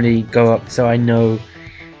 I normally go up, so I know,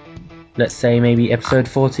 let's say maybe episode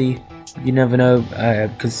 40. You never know,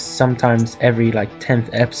 because sometimes every 10th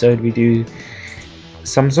episode we do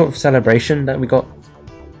some sort of celebration that we got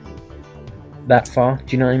that far.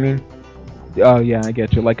 Do you know what I mean? Oh yeah, I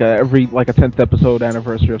get you. Every 10th episode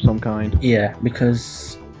anniversary of some kind. Yeah,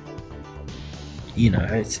 because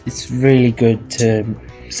it's really good to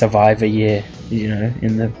survive a year.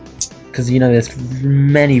 Because there's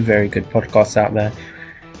many very good podcasts out there,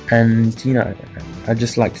 and I'd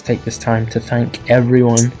just like to take this time to thank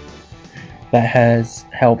everyone that has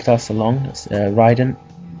helped us along. Ryden,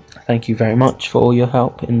 thank you very much for all your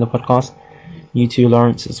help in the podcast. You too,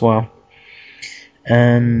 Lawrence, as well.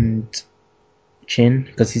 And Chin,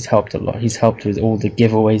 because he's helped a lot. He's helped with all the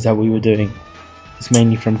giveaways that we were doing. It's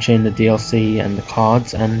mainly from Chin, the DLC and the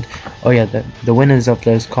cards. And oh yeah, the winners of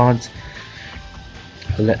those cards.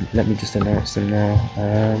 Let me just announce them now.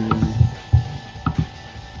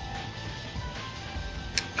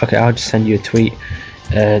 Okay, I'll just send you a tweet.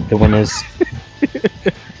 The winners.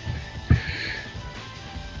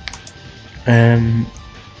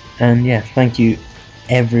 And yeah, thank you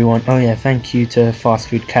everyone. Oh yeah, thank you to Fast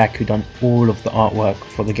Food Cac, who done all of the artwork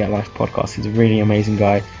for the Get Life podcast. He's a really amazing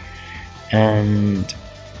guy. And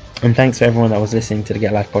thanks to everyone that was listening to the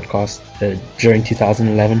Get Life podcast during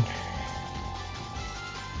 2011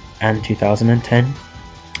 and 2010.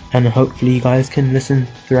 And hopefully you guys can listen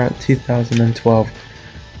throughout 2012.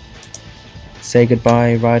 Say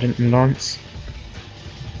goodbye, Ryden and Lawrence.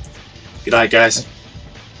 Good night, guys.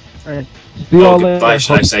 Alright. See you all later. Goodbye,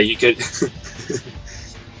 should I say? You could.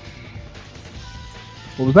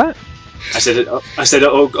 What was that? I said,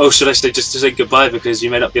 oh, should I say just to say goodbye because you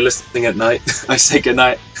may not be listening at night? I say good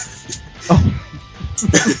night. Oh.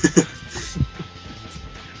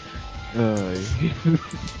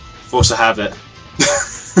 Force a habit.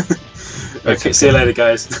 Okay, see you later,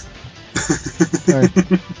 guys. Alright.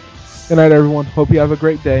 Good night, everyone. Hope you have a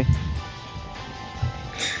great day.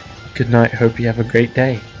 Good night. Hope you have a great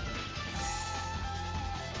day.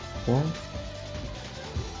 What?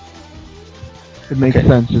 It makes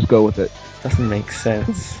sense. Just go with it. Doesn't make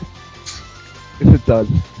sense. Yes, it does.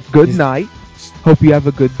 Good night. Hope you have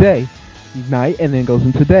a good day. Night, and then goes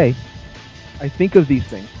into day. I think of these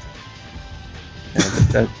things.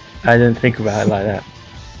 I didn't think about it like that.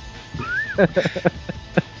 I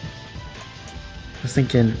was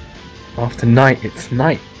thinking after night it's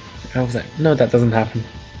night. I was like, no, that doesn't happen.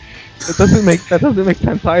 That doesn't make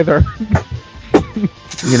sense either.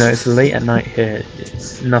 You know, it's late at night here.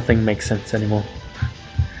 Nothing makes sense anymore.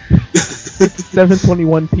 It's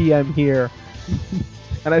 7:21 p.m. here,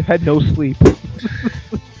 and I've had no sleep.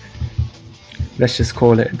 Let's just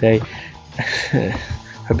call it a day.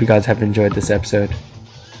 Hope you guys have enjoyed this episode.